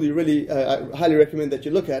is a tool you really highly recommend that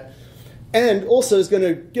you look at. And also is going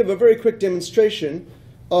to give a very quick demonstration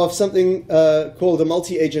of something called a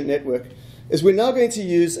multi-agent network. Is we're now going to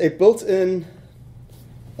use a built-in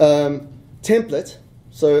template.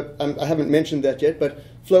 So I haven't mentioned that yet, but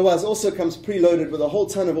Flowise also comes preloaded with a whole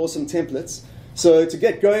ton of awesome templates. So to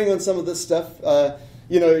get going on some of this stuff,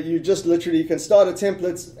 you just literally can start a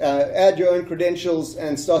template, add your own credentials,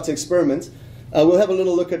 and start to experiment. We'll have a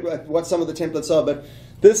little look at what some of the templates are, but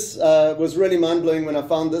this was really mind-blowing when I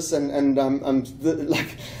found this, and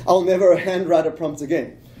I'll never handwrite a prompt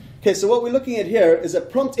again. Okay, so what we're looking at here is a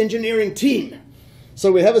prompt engineering team.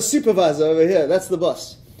 So we have a supervisor over here, that's the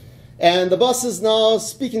boss. And the boss is now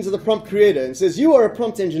speaking to the prompt creator and says, you are a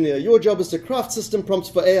prompt engineer. Your job is to craft system prompts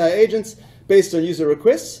for AI agents based on user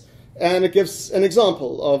requests. And it gives an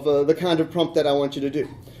example of the kind of prompt that I want you to do.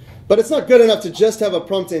 But it's not good enough to just have a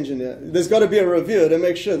prompt engineer. There's got to be a reviewer to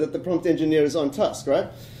make sure that the prompt engineer is on task, right?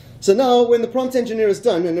 So now when the prompt engineer is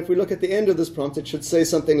done, and if we look at the end of this prompt, it should say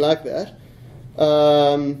something like that.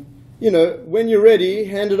 When you're ready,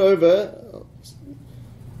 hand it over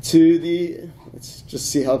to the, let's just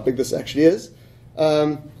see how big this actually is.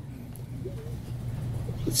 Okay,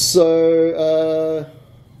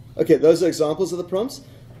 those are examples of the prompts.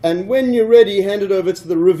 And when you're ready, hand it over to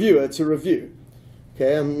the reviewer to review.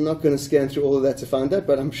 Okay, I'm not going to scan through all of that to find that,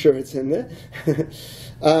 but I'm sure it's in there.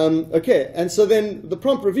 Okay, and so then the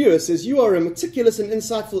prompt reviewer says, you are a meticulous and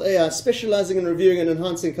insightful AI specializing in reviewing and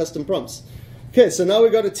enhancing custom prompts. Okay, so now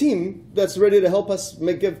we've got a team that's ready to help us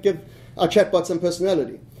give our chatbot some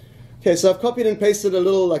personality. Okay, so I've copied and pasted a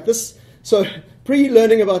little like this. So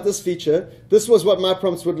pre-learning about this feature, this was what my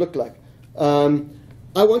prompts would look like.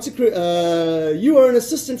 I want to you are an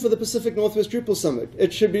assistant for the Pacific Northwest Drupal Summit.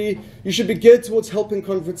 You should be geared towards helping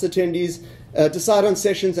conference attendees decide on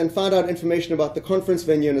sessions and find out information about the conference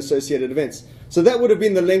venue and associated events. So that would have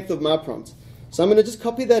been the length of my prompt. So I'm going to just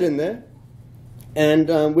copy that in there, and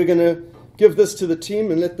we're going to give this to the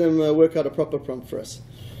team and let them work out a proper prompt for us.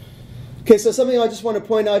 Okay, so something I just want to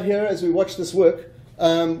point out here as we watch this work.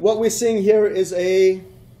 What we're seeing here is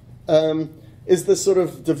this sort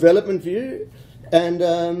of development view. And,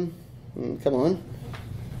 come on,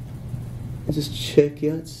 just check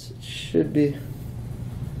here, it should be,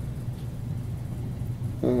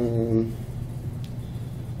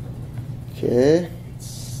 okay, it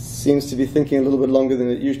seems to be thinking a little bit longer than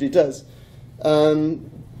it usually does.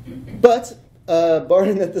 But,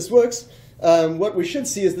 barring that this works, what we should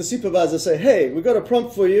see is the supervisor say, hey, we've got a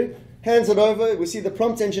prompt for you, hands it over, we see the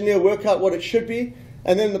prompt engineer work out what it should be,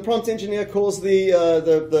 and then the prompt engineer calls the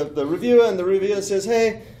reviewer, and the reviewer says,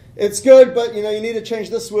 hey, it's good, but you need to change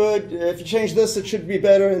this word. If you change this, it should be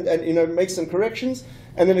better, and make some corrections.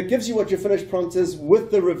 And then it gives you what your finished prompt is with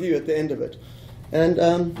the review at the end of it. And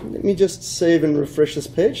let me just save and refresh this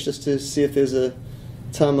page just to see if there's a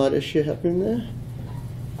timeout issue happening there.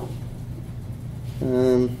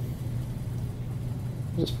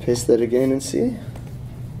 Just paste that again and see.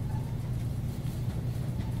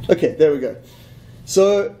 Okay, there we go.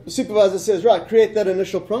 So the supervisor says, right, create that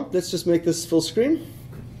initial prompt. Let's just make this full screen.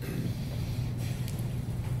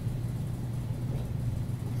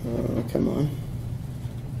 Come on.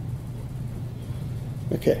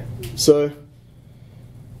 Okay, so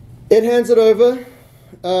it hands it over.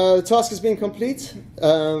 The task has been complete.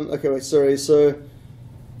 Okay, wait, sorry. So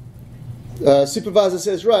supervisor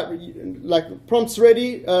says, right, prompt's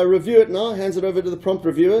ready. Review it now. Hands it over to the prompt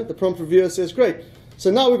reviewer. The prompt reviewer says, great. So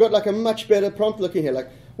now we've got a much better prompt looking here.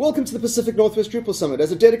 Welcome to the Pacific Northwest Drupal Summit.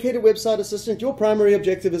 As a dedicated website assistant, your primary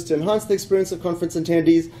objective is to enhance the experience of conference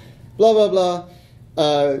attendees, blah, blah, blah.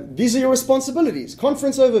 These are your responsibilities.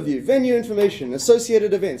 Conference overview, venue information,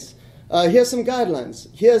 associated events. Here's some guidelines.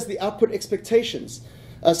 Here's the output expectations.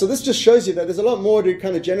 So this just shows you that there's a lot more to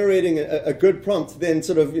kind of generating a good prompt than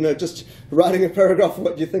sort of, just writing a paragraph of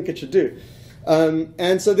what you think it should do.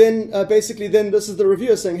 And so then basically this is the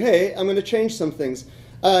reviewer saying, hey, I'm going to change some things.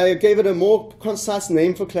 I gave it a more concise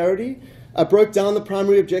name for clarity. I broke down the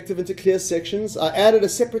primary objective into clear sections. I added a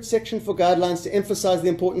separate section for guidelines to emphasize the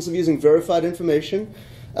importance of using verified information.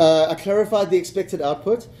 I clarified the expected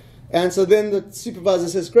output. And so then the supervisor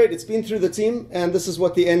says, great, it's been through the team, and this is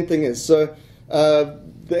what the end thing is. So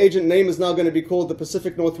the agent name is now going to be called the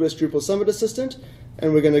Pacific Northwest Drupal Summit Assistant.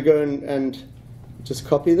 And we're going to go and just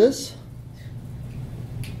copy this.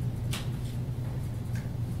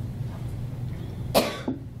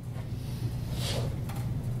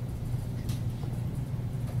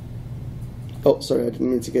 Oh, sorry, I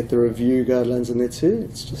didn't mean to get the review guidelines in there too.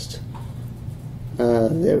 It's just,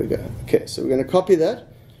 there we go. Okay, so we're going to copy that.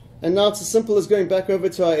 And now it's as simple as going back over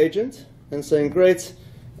to our agent and saying, great,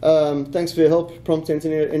 thanks for your help, prompt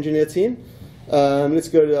engineer team. Let's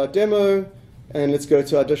go to our demo, and let's go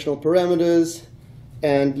to our additional parameters,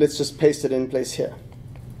 and let's just paste it in place here.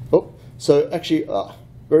 Oh, so actually,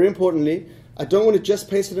 very importantly, I don't want to just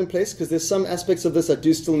paste it in place because there's some aspects of this I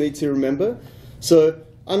do still need to remember. So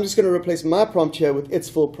I'm just going to replace my prompt here with its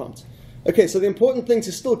full prompt. Okay, so the important thing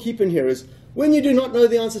to still keep in here is when you do not know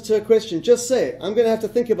the answer to a question, just say, I'm going to have to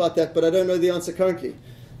think about that, but I don't know the answer currently.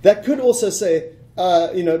 That could also say,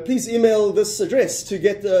 please email this address to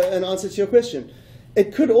get an answer to your question.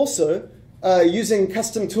 It could also, using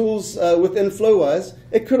custom tools within Flowise,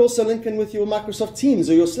 it could also link in with your Microsoft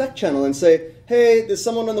Teams or your Slack channel and say, hey, there's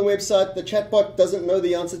someone on the website, the chatbot doesn't know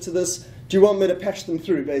the answer to this. Do you want me to patch them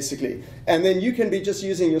through, basically? And then you can be just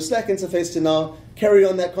using your Slack interface to now carry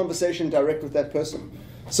on that conversation direct with that person.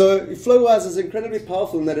 So Flowise is incredibly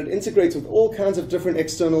powerful in that it integrates with all kinds of different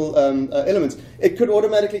external elements. It could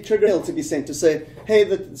automatically trigger email to be sent to say,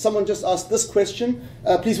 hey, someone just asked this question.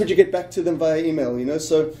 Please would you get back to them via email?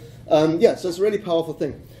 So yeah, so it's a really powerful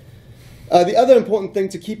thing. The other important thing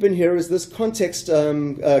to keep in here is this context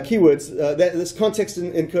keywords, this context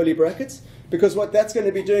in curly brackets. Because what that's going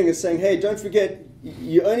to be doing is saying, hey, don't forget,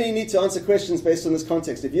 you only need to answer questions based on this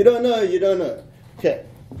context. If you don't know, you don't know. Okay.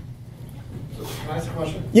 So can I ask a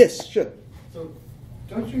question? Yes, sure. So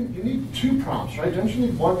don't you need two prompts, right? Don't you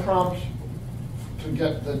need one prompt to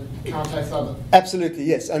get the context of it? Absolutely,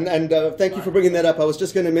 yes. And thank you for bringing that up. I was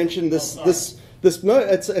just going to mention this. No,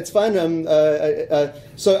 it's fine.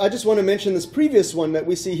 So I just want to mention this previous one that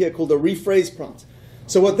we see here called a rephrase prompt.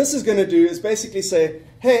 So what this is going to do is basically say,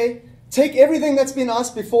 hey, take everything that's been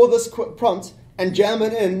asked before this prompt and jam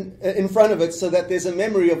it in front of it so that there's a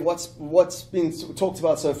memory of what's been talked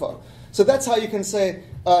about so far. So that's how you can say,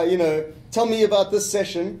 tell me about this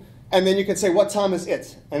session, and then you can say, what time is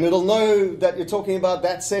it? And it'll know that you're talking about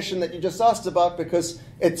that session that you just asked about because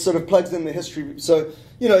it sort of plugs in the history. So,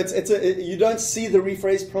 you don't see the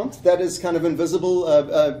rephrase prompt. That is kind of invisible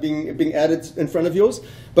being added in front of yours.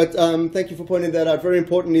 But thank you for pointing that out. Very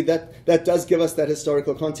importantly, that does give us that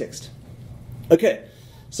historical context. Okay,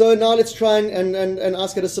 so now let's try and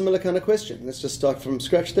ask it a similar kind of question. Let's just start from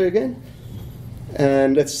scratch there again.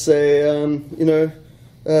 And let's say,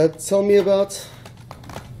 tell me about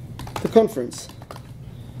the conference.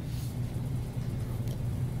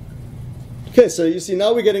 Okay, so you see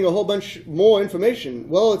now we're getting a whole bunch more information.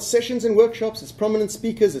 Well, it's sessions and workshops, it's prominent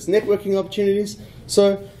speakers, it's networking opportunities.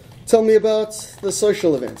 So tell me about the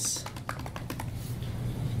social events.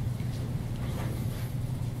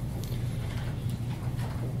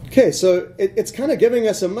 Okay, so it's kind of giving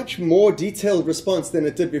us a much more detailed response than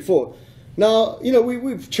it did before. Now,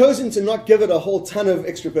 we've chosen to not give it a whole ton of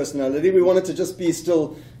extra personality. We want it to just be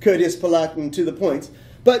still courteous, polite, and to the point.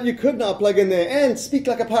 But you could now plug in there and speak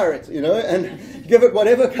like a pirate, and give it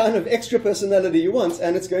whatever kind of extra personality you want,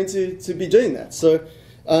 and it's going to be doing that. So,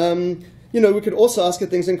 we could also ask it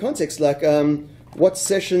things in context, like what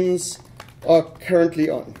sessions are currently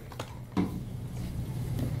on.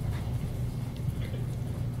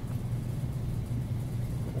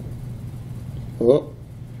 Well,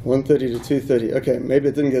 1:30 to 2:30. Okay, maybe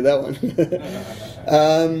I didn't get that one.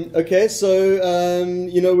 Okay, so,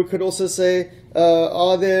 we could also say,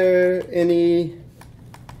 are there any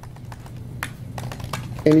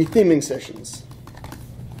theming sessions?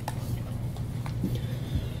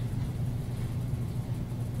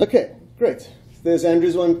 Okay, great. There's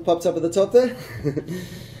Andrew's one popped up at the top there.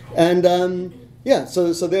 And yeah,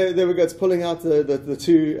 so there we go. It's pulling out the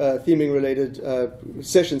two theming related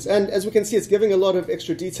sessions. And as we can see, it's giving a lot of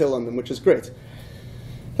extra detail on them, which is great.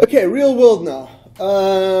 Okay, real world now.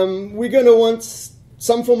 We're going to want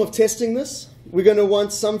some form of testing this. We're going to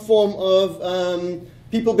want some form of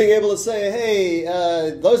people being able to say, hey,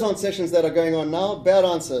 those aren't sessions that are going on now. Bad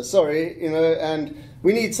answer. Sorry. And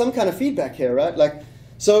we need some kind of feedback here, right?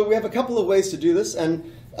 So we have a couple of ways to do this.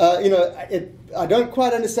 And I don't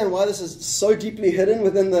quite understand why this is so deeply hidden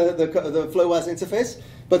within the Flowise interface,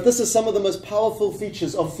 but this is some of the most powerful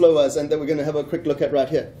features of Flowise, and that we're going to have a quick look at right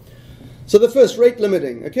here. So the first, rate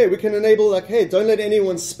limiting. Okay, we can enable hey, don't let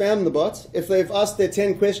anyone spam the bot. If they've asked their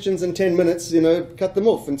 10 questions in 10 minutes, cut them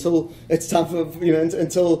off until it's time for,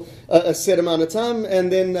 until a set amount of time,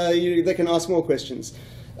 and then they can ask more questions.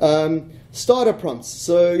 Starter prompts.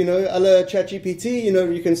 So, a la ChatGPT,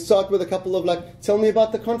 you can start with a couple of tell me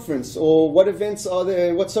about the conference, or what events are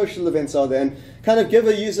there, what social events are there, and kind of give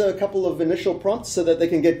a user a couple of initial prompts so that they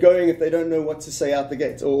can get going if they don't know what to say out the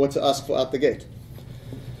gate or what to ask for out the gate.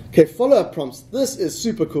 Okay, follow-up prompts. This is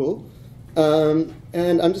super cool. And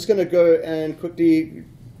I'm just going to go and quickly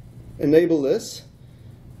enable this.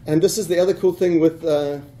 And this is the other cool thing with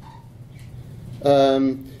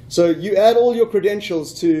so you add all your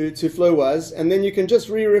credentials to Flowise, and then you can just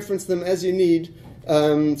re-reference them as you need.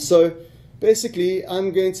 So basically,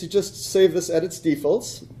 I'm going to just save this at its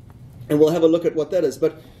defaults, and we'll have a look at what that is.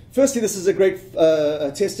 But firstly, this is a great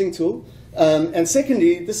testing tool. And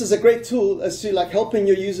secondly, this is a great tool as to helping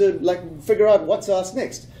your user figure out what to ask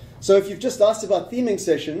next. So if you've just asked about theming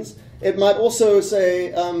sessions, it might also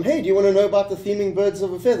say, hey, do you want to know about the theming birds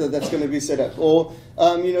of a feather that's going to be set up? Or,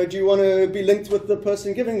 do you want to be linked with the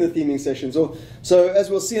person giving the theming sessions? Or, so as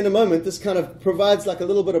we'll see in a moment, this kind of provides a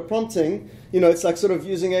little bit of prompting. It's sort of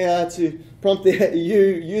using AI to prompt you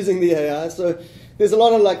using the AI. So there's a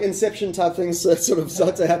lot of inception type things that sort of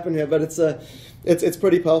start to happen here, but it's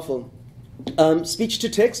pretty powerful. Speech to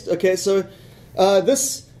text. Okay, so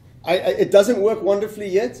this. It doesn't work wonderfully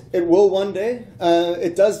yet. It will one day.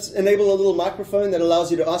 It does enable a little microphone that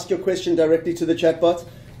allows you to ask your question directly to the chatbot.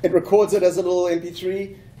 It records it as a little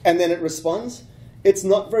MP3, and then it responds. It's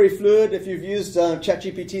not very fluid. If you've used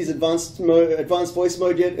ChatGPT's advanced voice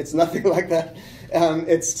mode yet, it's nothing like that.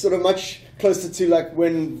 It's sort of much closer to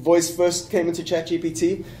when voice first came into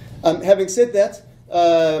ChatGPT. Having said that,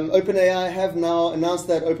 OpenAI have now announced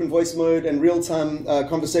that open voice mode and real-time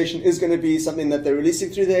conversation is going to be something that they're releasing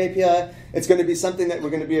through the API. It's going to be something that we're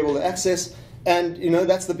going to be able to access. And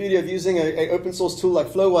that's the beauty of using an open source tool like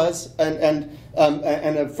Flowise and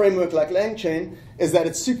a framework like LangChain, is that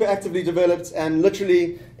it's super actively developed, and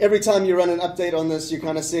literally every time you run an update on this, you're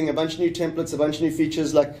kind of seeing a bunch of new templates, a bunch of new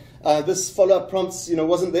features. This follow-up prompts,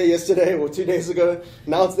 wasn't there yesterday or 2 days ago.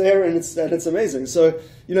 Now it's there, and it's amazing. So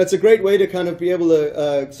it's a great way to kind of be able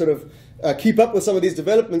to sort of keep up with some of these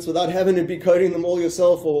developments without having to be coding them all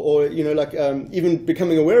yourself, or even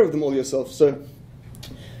becoming aware of them all yourself. So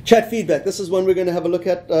chat feedback, this is one we're going to have a look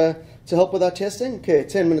at to help with our testing. Okay,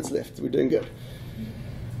 10 minutes left, we're doing good.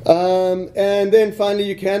 And then finally,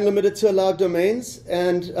 you can limit it to allowed domains,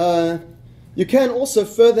 and you can also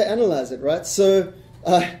further analyze it, right? So,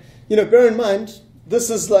 bear in mind, this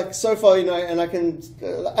is like so far, and I can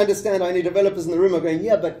understand any developers in the room are going,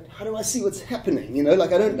 yeah, but how do I see what's happening?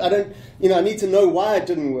 I need to know why it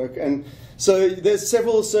didn't work. And so there's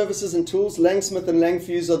several services and tools. Langsmith and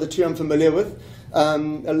Langfuse are the two I'm familiar with.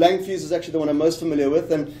 Langfuse is actually the one I'm most familiar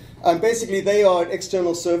with, and basically they are an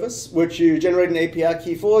external service which you generate an API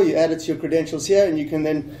key for, you add it to your credentials here, and you can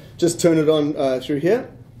then just turn it on through here.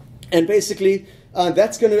 And basically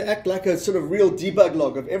that's going to act like a sort of real debug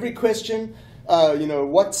log of every question,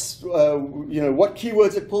 what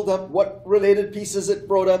keywords it pulled up, what related pieces it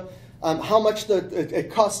brought up, how much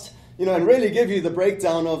it cost, and really give you the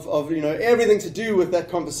breakdown of everything to do with that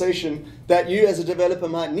conversation that you as a developer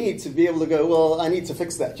might need to be able to go, well, I need to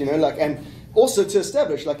fix that, and also to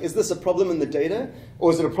establish, is this a problem in the data,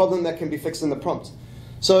 or is it a problem that can be fixed in the prompt?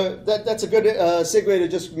 So that's a good segue to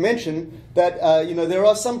just mention that there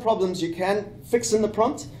are some problems you can fix in the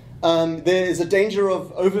prompt. There is a danger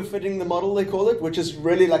of overfitting the model, they call it, which is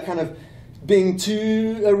really kind of being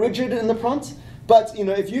too rigid in the prompt. But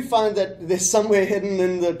if you find that there's somewhere hidden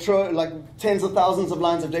in the tens of thousands of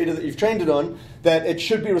lines of data that you've trained it on that it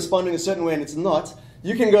should be responding a certain way and it's not,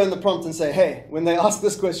 you can go in the prompt and say, hey, when they ask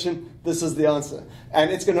this question, this is the answer. And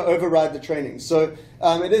it's going to override the training. So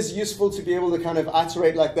it is useful to be able to kind of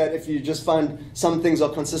iterate like that if you just find some things are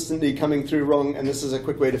consistently coming through wrong, and this is a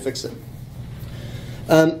quick way to fix it.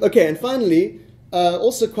 Okay, and finally,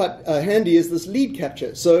 also quite handy is this lead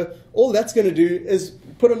capture. So all that's going to do is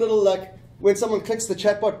put a little when someone clicks the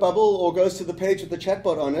chatbot bubble or goes to the page with the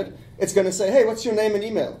chatbot on it, it's going to say, hey, what's your name and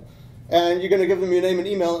email? And you're going to give them your name and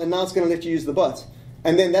email, and now it's going to let you use the bot.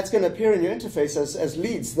 And then that's going to appear in your interface as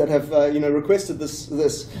leads that have requested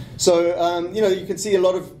this. So you can see a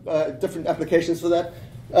lot of different applications for that.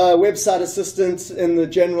 Website assistant in the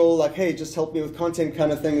general, hey, just help me with content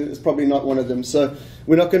kind of thing is probably not one of them. So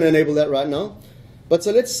we're not going to enable that right now. But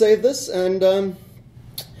so let's save this, and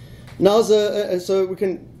now's so we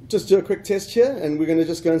can just do a quick test here, and we're going to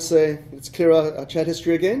just go and say, let's clear our chat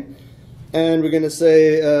history again. And we're going to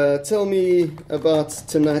say, tell me about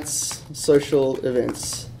tonight's social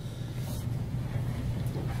events.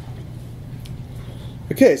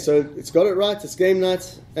 Okay, so it's got it right. It's game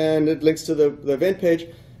night, and it links to the event page.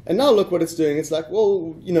 And now look what it's doing. It's like,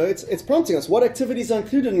 well, it's prompting us. What activities are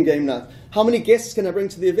included in game night? How many guests can I bring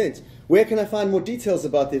to the event? Where can I find more details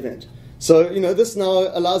about the event? So, this now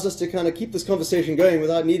allows us to kind of keep this conversation going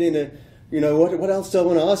without needing to, what else do I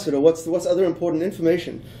want to ask it, or what's other important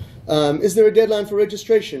information? Is there a deadline for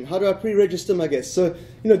registration? How do I pre-register my guests? So,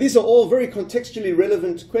 these are all very contextually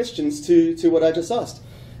relevant questions to what I just asked.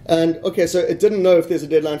 And, okay, so it didn't know if there's a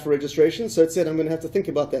deadline for registration, so it said, I'm going to have to think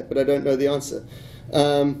about that, but I don't know the answer.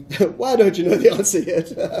 Why don't you know the answer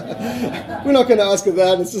yet? We're not going to ask her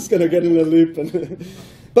that. It's just going to get in a loop.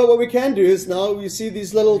 But what we can do is now we see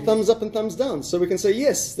these little thumbs up and thumbs down. So we can say,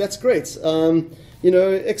 yes, that's great.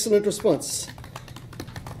 Excellent response.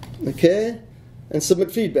 Okay. And submit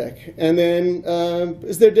feedback. And then,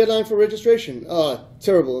 is there a deadline for registration? Oh,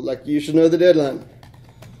 terrible. You should know the deadline.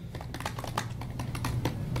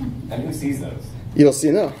 And who sees those? You'll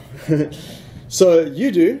see now. So you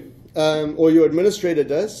do, or your administrator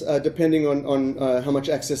does, depending on how much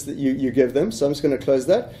access that you give them. So I'm just going to close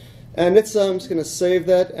that. And I'm just going to save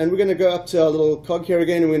that. And we're going to go up to our little cog here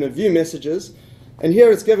again, and we're going to view messages. And here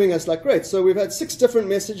it's giving us great. So we've had 6 different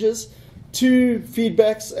messages, 2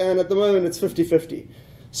 feedbacks, and at the moment it's 50-50.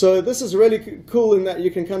 So this is really cool in that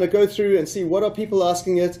you can kind of go through and see what are people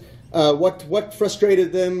asking it, what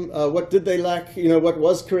frustrated them, what did they lack, what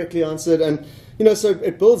was correctly answered, and so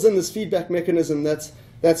it builds in this feedback mechanism that's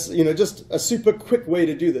just a super quick way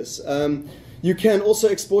to do this. You can also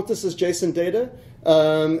export this as JSON data,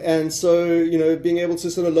 and so being able to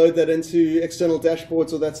sort of load that into external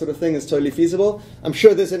dashboards or that sort of thing is totally feasible. I'm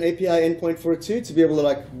sure there's an API endpoint for it too, to be able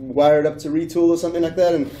to wire it up to Retool or something like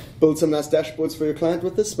that and build some nice dashboards for your client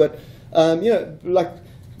with this. But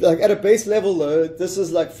at a base level though, this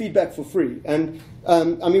is feedback for free. And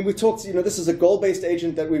we talked, this is a goal-based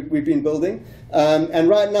agent that we've been building. And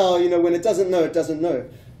right now, when it doesn't know, it doesn't know.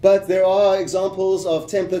 But there are examples of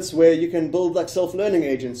templates where you can build self-learning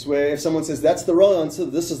agents, where if someone says, that's the wrong answer,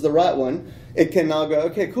 this is the right one, it can now go,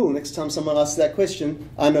 okay, cool, next time someone asks that question,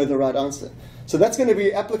 I know the right answer. So that's going to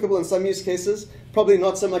be applicable in some use cases, probably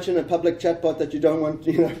not so much in a public chatbot that you don't want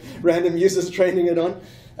random users training it on.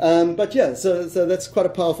 But yeah, so that's quite a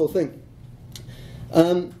powerful thing.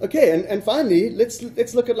 Okay, and finally, let's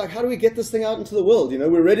look at like how do we get this thing out into the world? You know,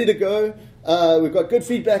 we're ready to go. We've got good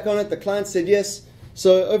feedback on it. The client said yes.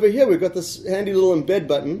 So over here we've got this handy little embed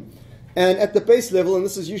button, and at the base level, and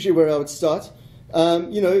this is usually where I would start.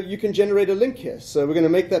 You know, you can generate a link here. So we're going to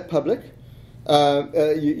make that public.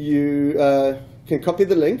 You can copy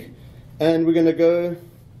the link, and we're going to go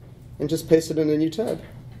and just paste it in a new tab.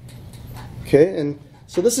 Okay, and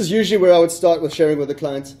so this is usually where I would start with sharing with the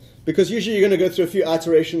client, because usually you're going to go through a few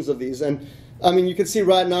iterations of these. And I mean, you can see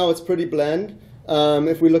right now it's pretty bland.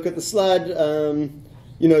 If we look at the slide,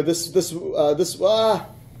 you know, this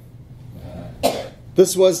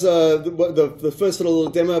was the first little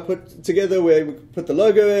demo I put together, where we put the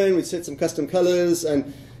logo in, we set some custom colors,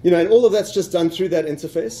 and you know, and all of that's just done through that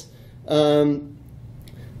interface.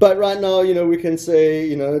 But right now, you know, we can say,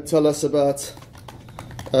 you know, tell us about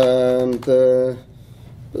the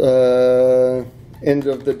end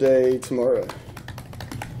of the day tomorrow.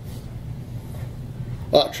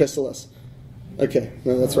 Trestle us. Okay,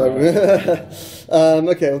 no, that's right.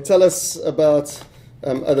 Okay, well, tell us about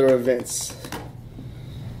other events.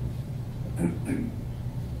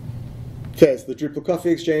 Okay, it's the Drupal Coffee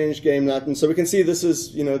Exchange, game night, and so we can see this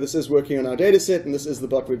is, you know, this is working on our data set, and this is the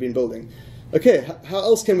bot we've been building. Okay, how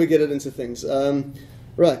else can we get it into things?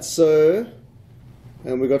 Right, so,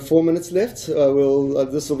 and we've got 4 minutes left.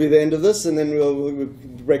 This will be the end of this, and then we'll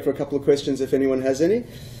break for a couple of questions if anyone has any.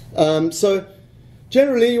 So,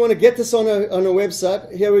 generally, you want to get this on a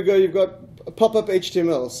website. Here we go. You've got a pop-up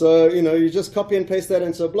HTML. So, you know, you just copy and paste that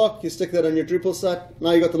into a block. You stick that on your Drupal site.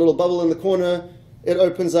 Now you've got the little bubble in the corner. It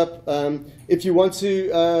opens up. If you want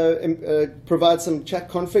to provide some chat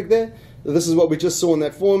config there, this is what we just saw in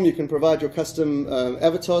that form. You can provide your custom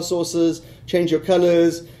avatar sources, change your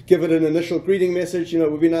colors, give it an initial greeting message. You know,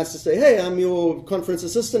 it would be nice to say, hey, I'm your conference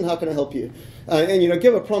assistant. How can I help you? And, you know,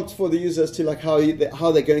 give a prompt for the users to like how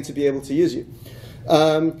they're going to be able to use you.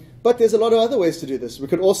 But there's a lot of other ways to do this. We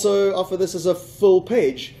could also offer this as a full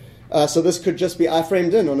page. So this could just be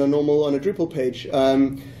iframed in on a Drupal page.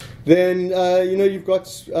 Then, you know, you've got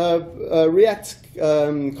React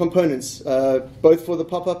components, both for the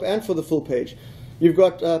pop-up and for the full page. You've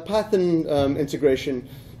got Python integration.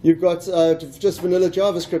 You've got just vanilla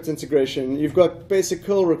JavaScript integration. You've got basic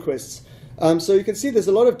curl requests. So you can see there's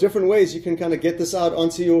a lot of different ways you can kind of get this out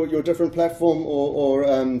onto your different platform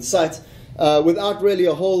or site without really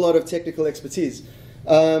a whole lot of technical expertise.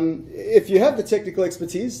 If you have the technical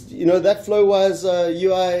expertise, you know, that Flowise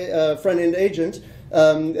UI front-end agent,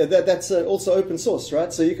 that's also open source,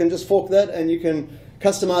 right? So you can just fork that and you can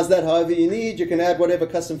customize that however you need. You can add whatever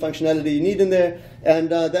custom functionality you need in there, and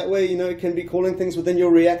that way, you know, it can be calling things within your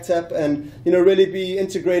React app, and you know, really be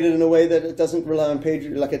integrated in a way that it doesn't rely on page,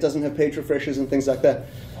 like it doesn't have page refreshers and things like that.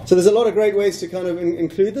 So there's a lot of great ways to kind of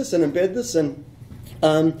include this and embed this, and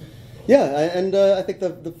yeah, and I think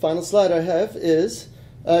the final slide I have is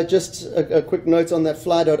just a quick note on that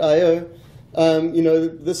fly.io. You know,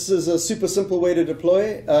 this is a super simple way to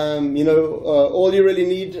deploy. You know, all you really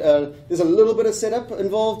need, there's a little bit of setup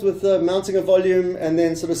involved with mounting a volume and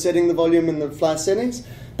then sort of setting the volume in the Fly settings.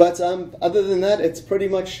 But other than that, it's pretty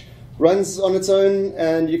much runs on its own,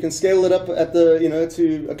 and you can scale it up at the, you know,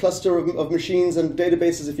 to a cluster of machines and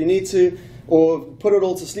databases if you need to, or put it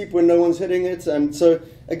all to sleep when no one's hitting it. And so,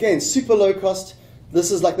 again, super low cost. This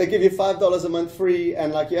is like they give you $5 a month free,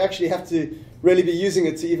 and like you actually have to really be using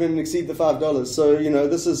it to even exceed the $5. So, you know,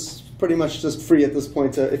 this is pretty much just free at this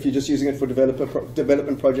point if you're just using it for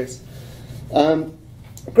development projects.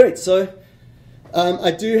 Great. So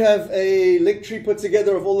I do have a link tree put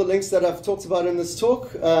together of all the links that I've talked about in this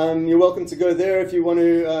talk. You're welcome to go there if you want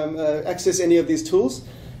to access any of these tools.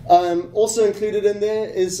 Also included in there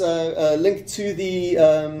is a link to the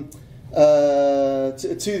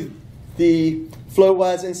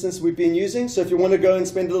Flowise instance we've been using. So if you want to go and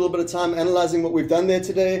spend a little bit of time analyzing what we've done there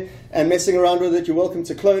today and messing around with it, you're welcome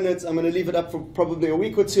to clone it. I'm going to leave it up for probably a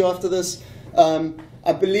week or two after this.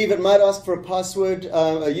 I believe it might ask for a password,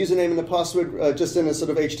 a username and a password, just in a sort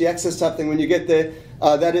of HD access type thing when you get there.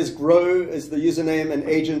 That is grow is the username and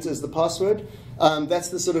agent is the password. That's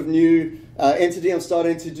the sort of new entity I'm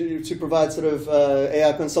starting to provide sort of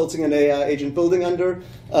AI consulting and AI agent building under.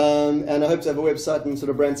 And I hope to have a website and sort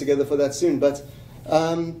of brand together for that soon. But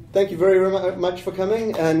thank you very much for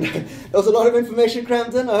coming. And there was a lot of information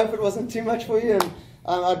crammed in. I hope it wasn't too much for you. And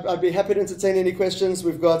I'd be happy to entertain any questions.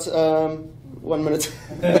 We've got 1 minute.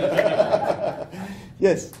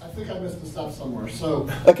 Yes? I think I missed a step somewhere. So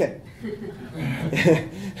okay.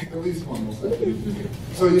 At least one will say.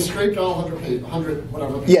 So you scraped all 100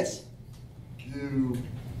 whatever pages. Yes. You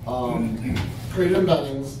created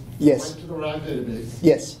embeddings, Yes. went to the RAG database.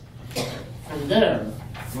 Yes. From there,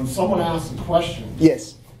 when someone asks a question,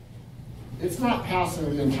 Yes. it's not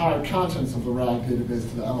passing the entire contents of the RAG database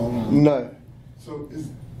to the LLM. No. So this is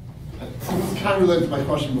kind of related to my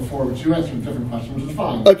question before, but you answered a different question, which is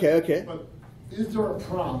fine. Okay, okay. But is there a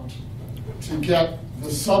prompt to get the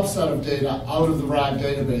subset of data out of the RAG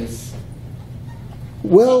database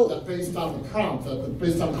Well, that based on the prompt, that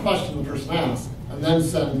based on the question the person asked, and then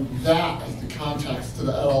send that as the context to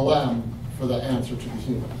the LLM for the answer to the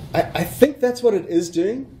human? I think that's what it is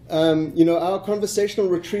doing. Our conversational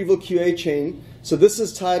retrieval QA chain, so this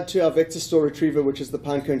is tied to our vector store retriever, which is the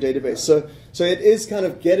Pinecone database. So it is kind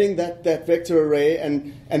of getting that vector array,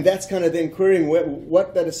 and that's kind of then querying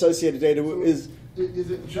what that associated data is. Is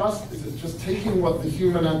it just taking what the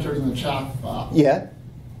human entered in the chat box, Yeah.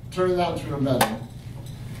 turning that into an embedding,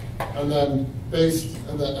 and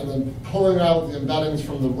then pulling out the embeddings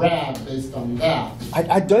from the RAG based on that?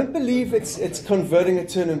 I don't believe it's converting it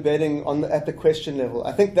to an embedding at the question level.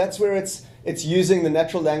 I think that's where it's using the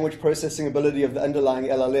natural language processing ability of the underlying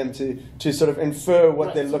LLM to sort of infer what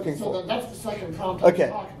Right, they're looking for. So then that's the second prompt Okay.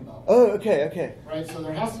 I'm talking about. Oh, okay. Right, so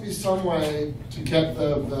there has to be some way to get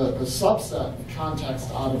the subset of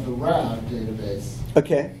context out of the RAG database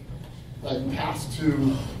Okay. that you pass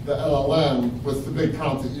to the LLM with the big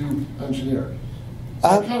prompt that you engineered. So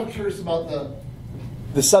I'm kind of curious about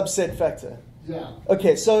The subset factor. yeah,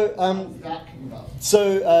 Okay, so how does that come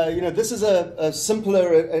about? this is a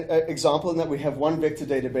simpler example in that we have one vector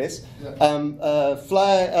database. Yeah.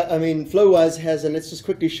 Flowise has, and let's just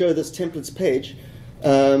quickly show this templates page.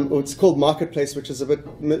 It's called Marketplace, which is a bit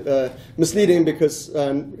misleading because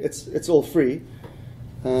it's all free.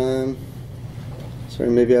 Sorry,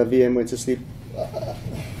 maybe our VM went to sleep.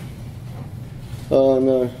 Oh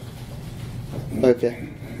no. Okay.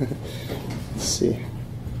 Let's see.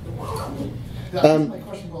 That's my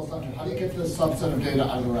question boils down to. How do you get the subset of data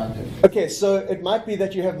out of the RAG database? Okay, so it might be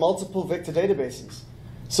that you have multiple vector databases.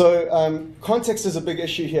 So context is a big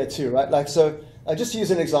issue here too, right? Just to use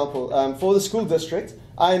an example, for the school district,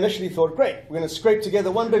 I initially thought, great, we're going to scrape together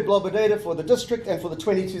one big blob of data for the district and for the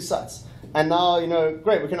 22 sites. And now,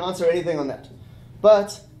 great, we can answer anything on that.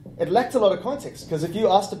 But it lacked a lot of context, because if you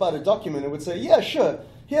asked about a document, it would say, yeah, sure,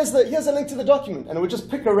 here's a link to the document, and it would just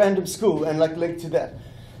pick a random school and link to that.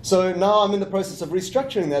 So now I'm in the process of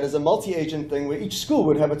restructuring that as a multi-agent thing, where each school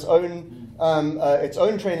would have its own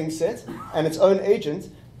training set and its own agent.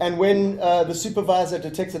 And when the supervisor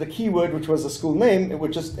detected a keyword, which was a school name, it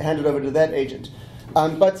would just hand it over to that agent.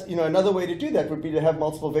 But another way to do that would be to have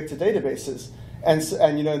multiple vector databases, and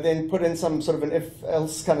then put in some sort of an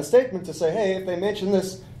if-else kind of statement to say, hey, if they mention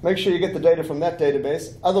this, make sure you get the data from that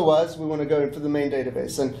database. Otherwise, we want to go into the main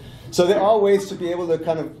database. And so there are ways to be able to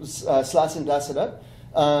kind of slice and dice it up.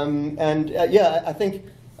 I think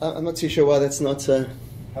I'm not too sure why that's not.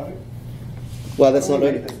 Why that's not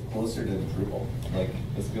make this closer to Drupal. Like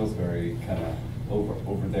this feels very kind of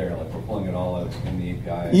over there. Like we're pulling it all out in the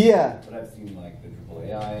API. Yeah. But I've seen like the Drupal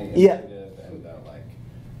AI initiative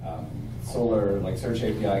and Solar search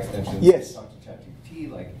API extensions. Yes. Talk to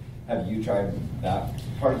ChatGPT. Like, have you tried that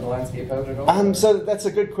part of the landscape out at all? So that's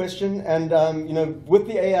a good question, and with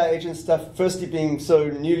the AI agent stuff, firstly being so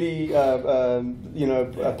newly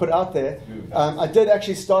put out there, I did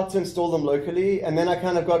actually start to install them locally, and then I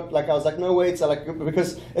kind of got I was like, no wait,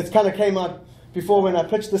 because it kind of came out before when I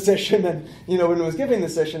pitched the session and when I was giving the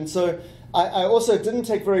session. So I also didn't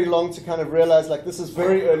take very long to kind of realize this is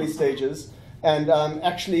very early stages. And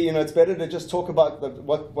actually, it's better to just talk about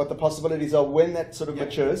what the possibilities are when that sort of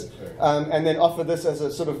matures, sure. and then offer this as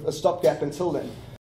a sort of a stopgap until then.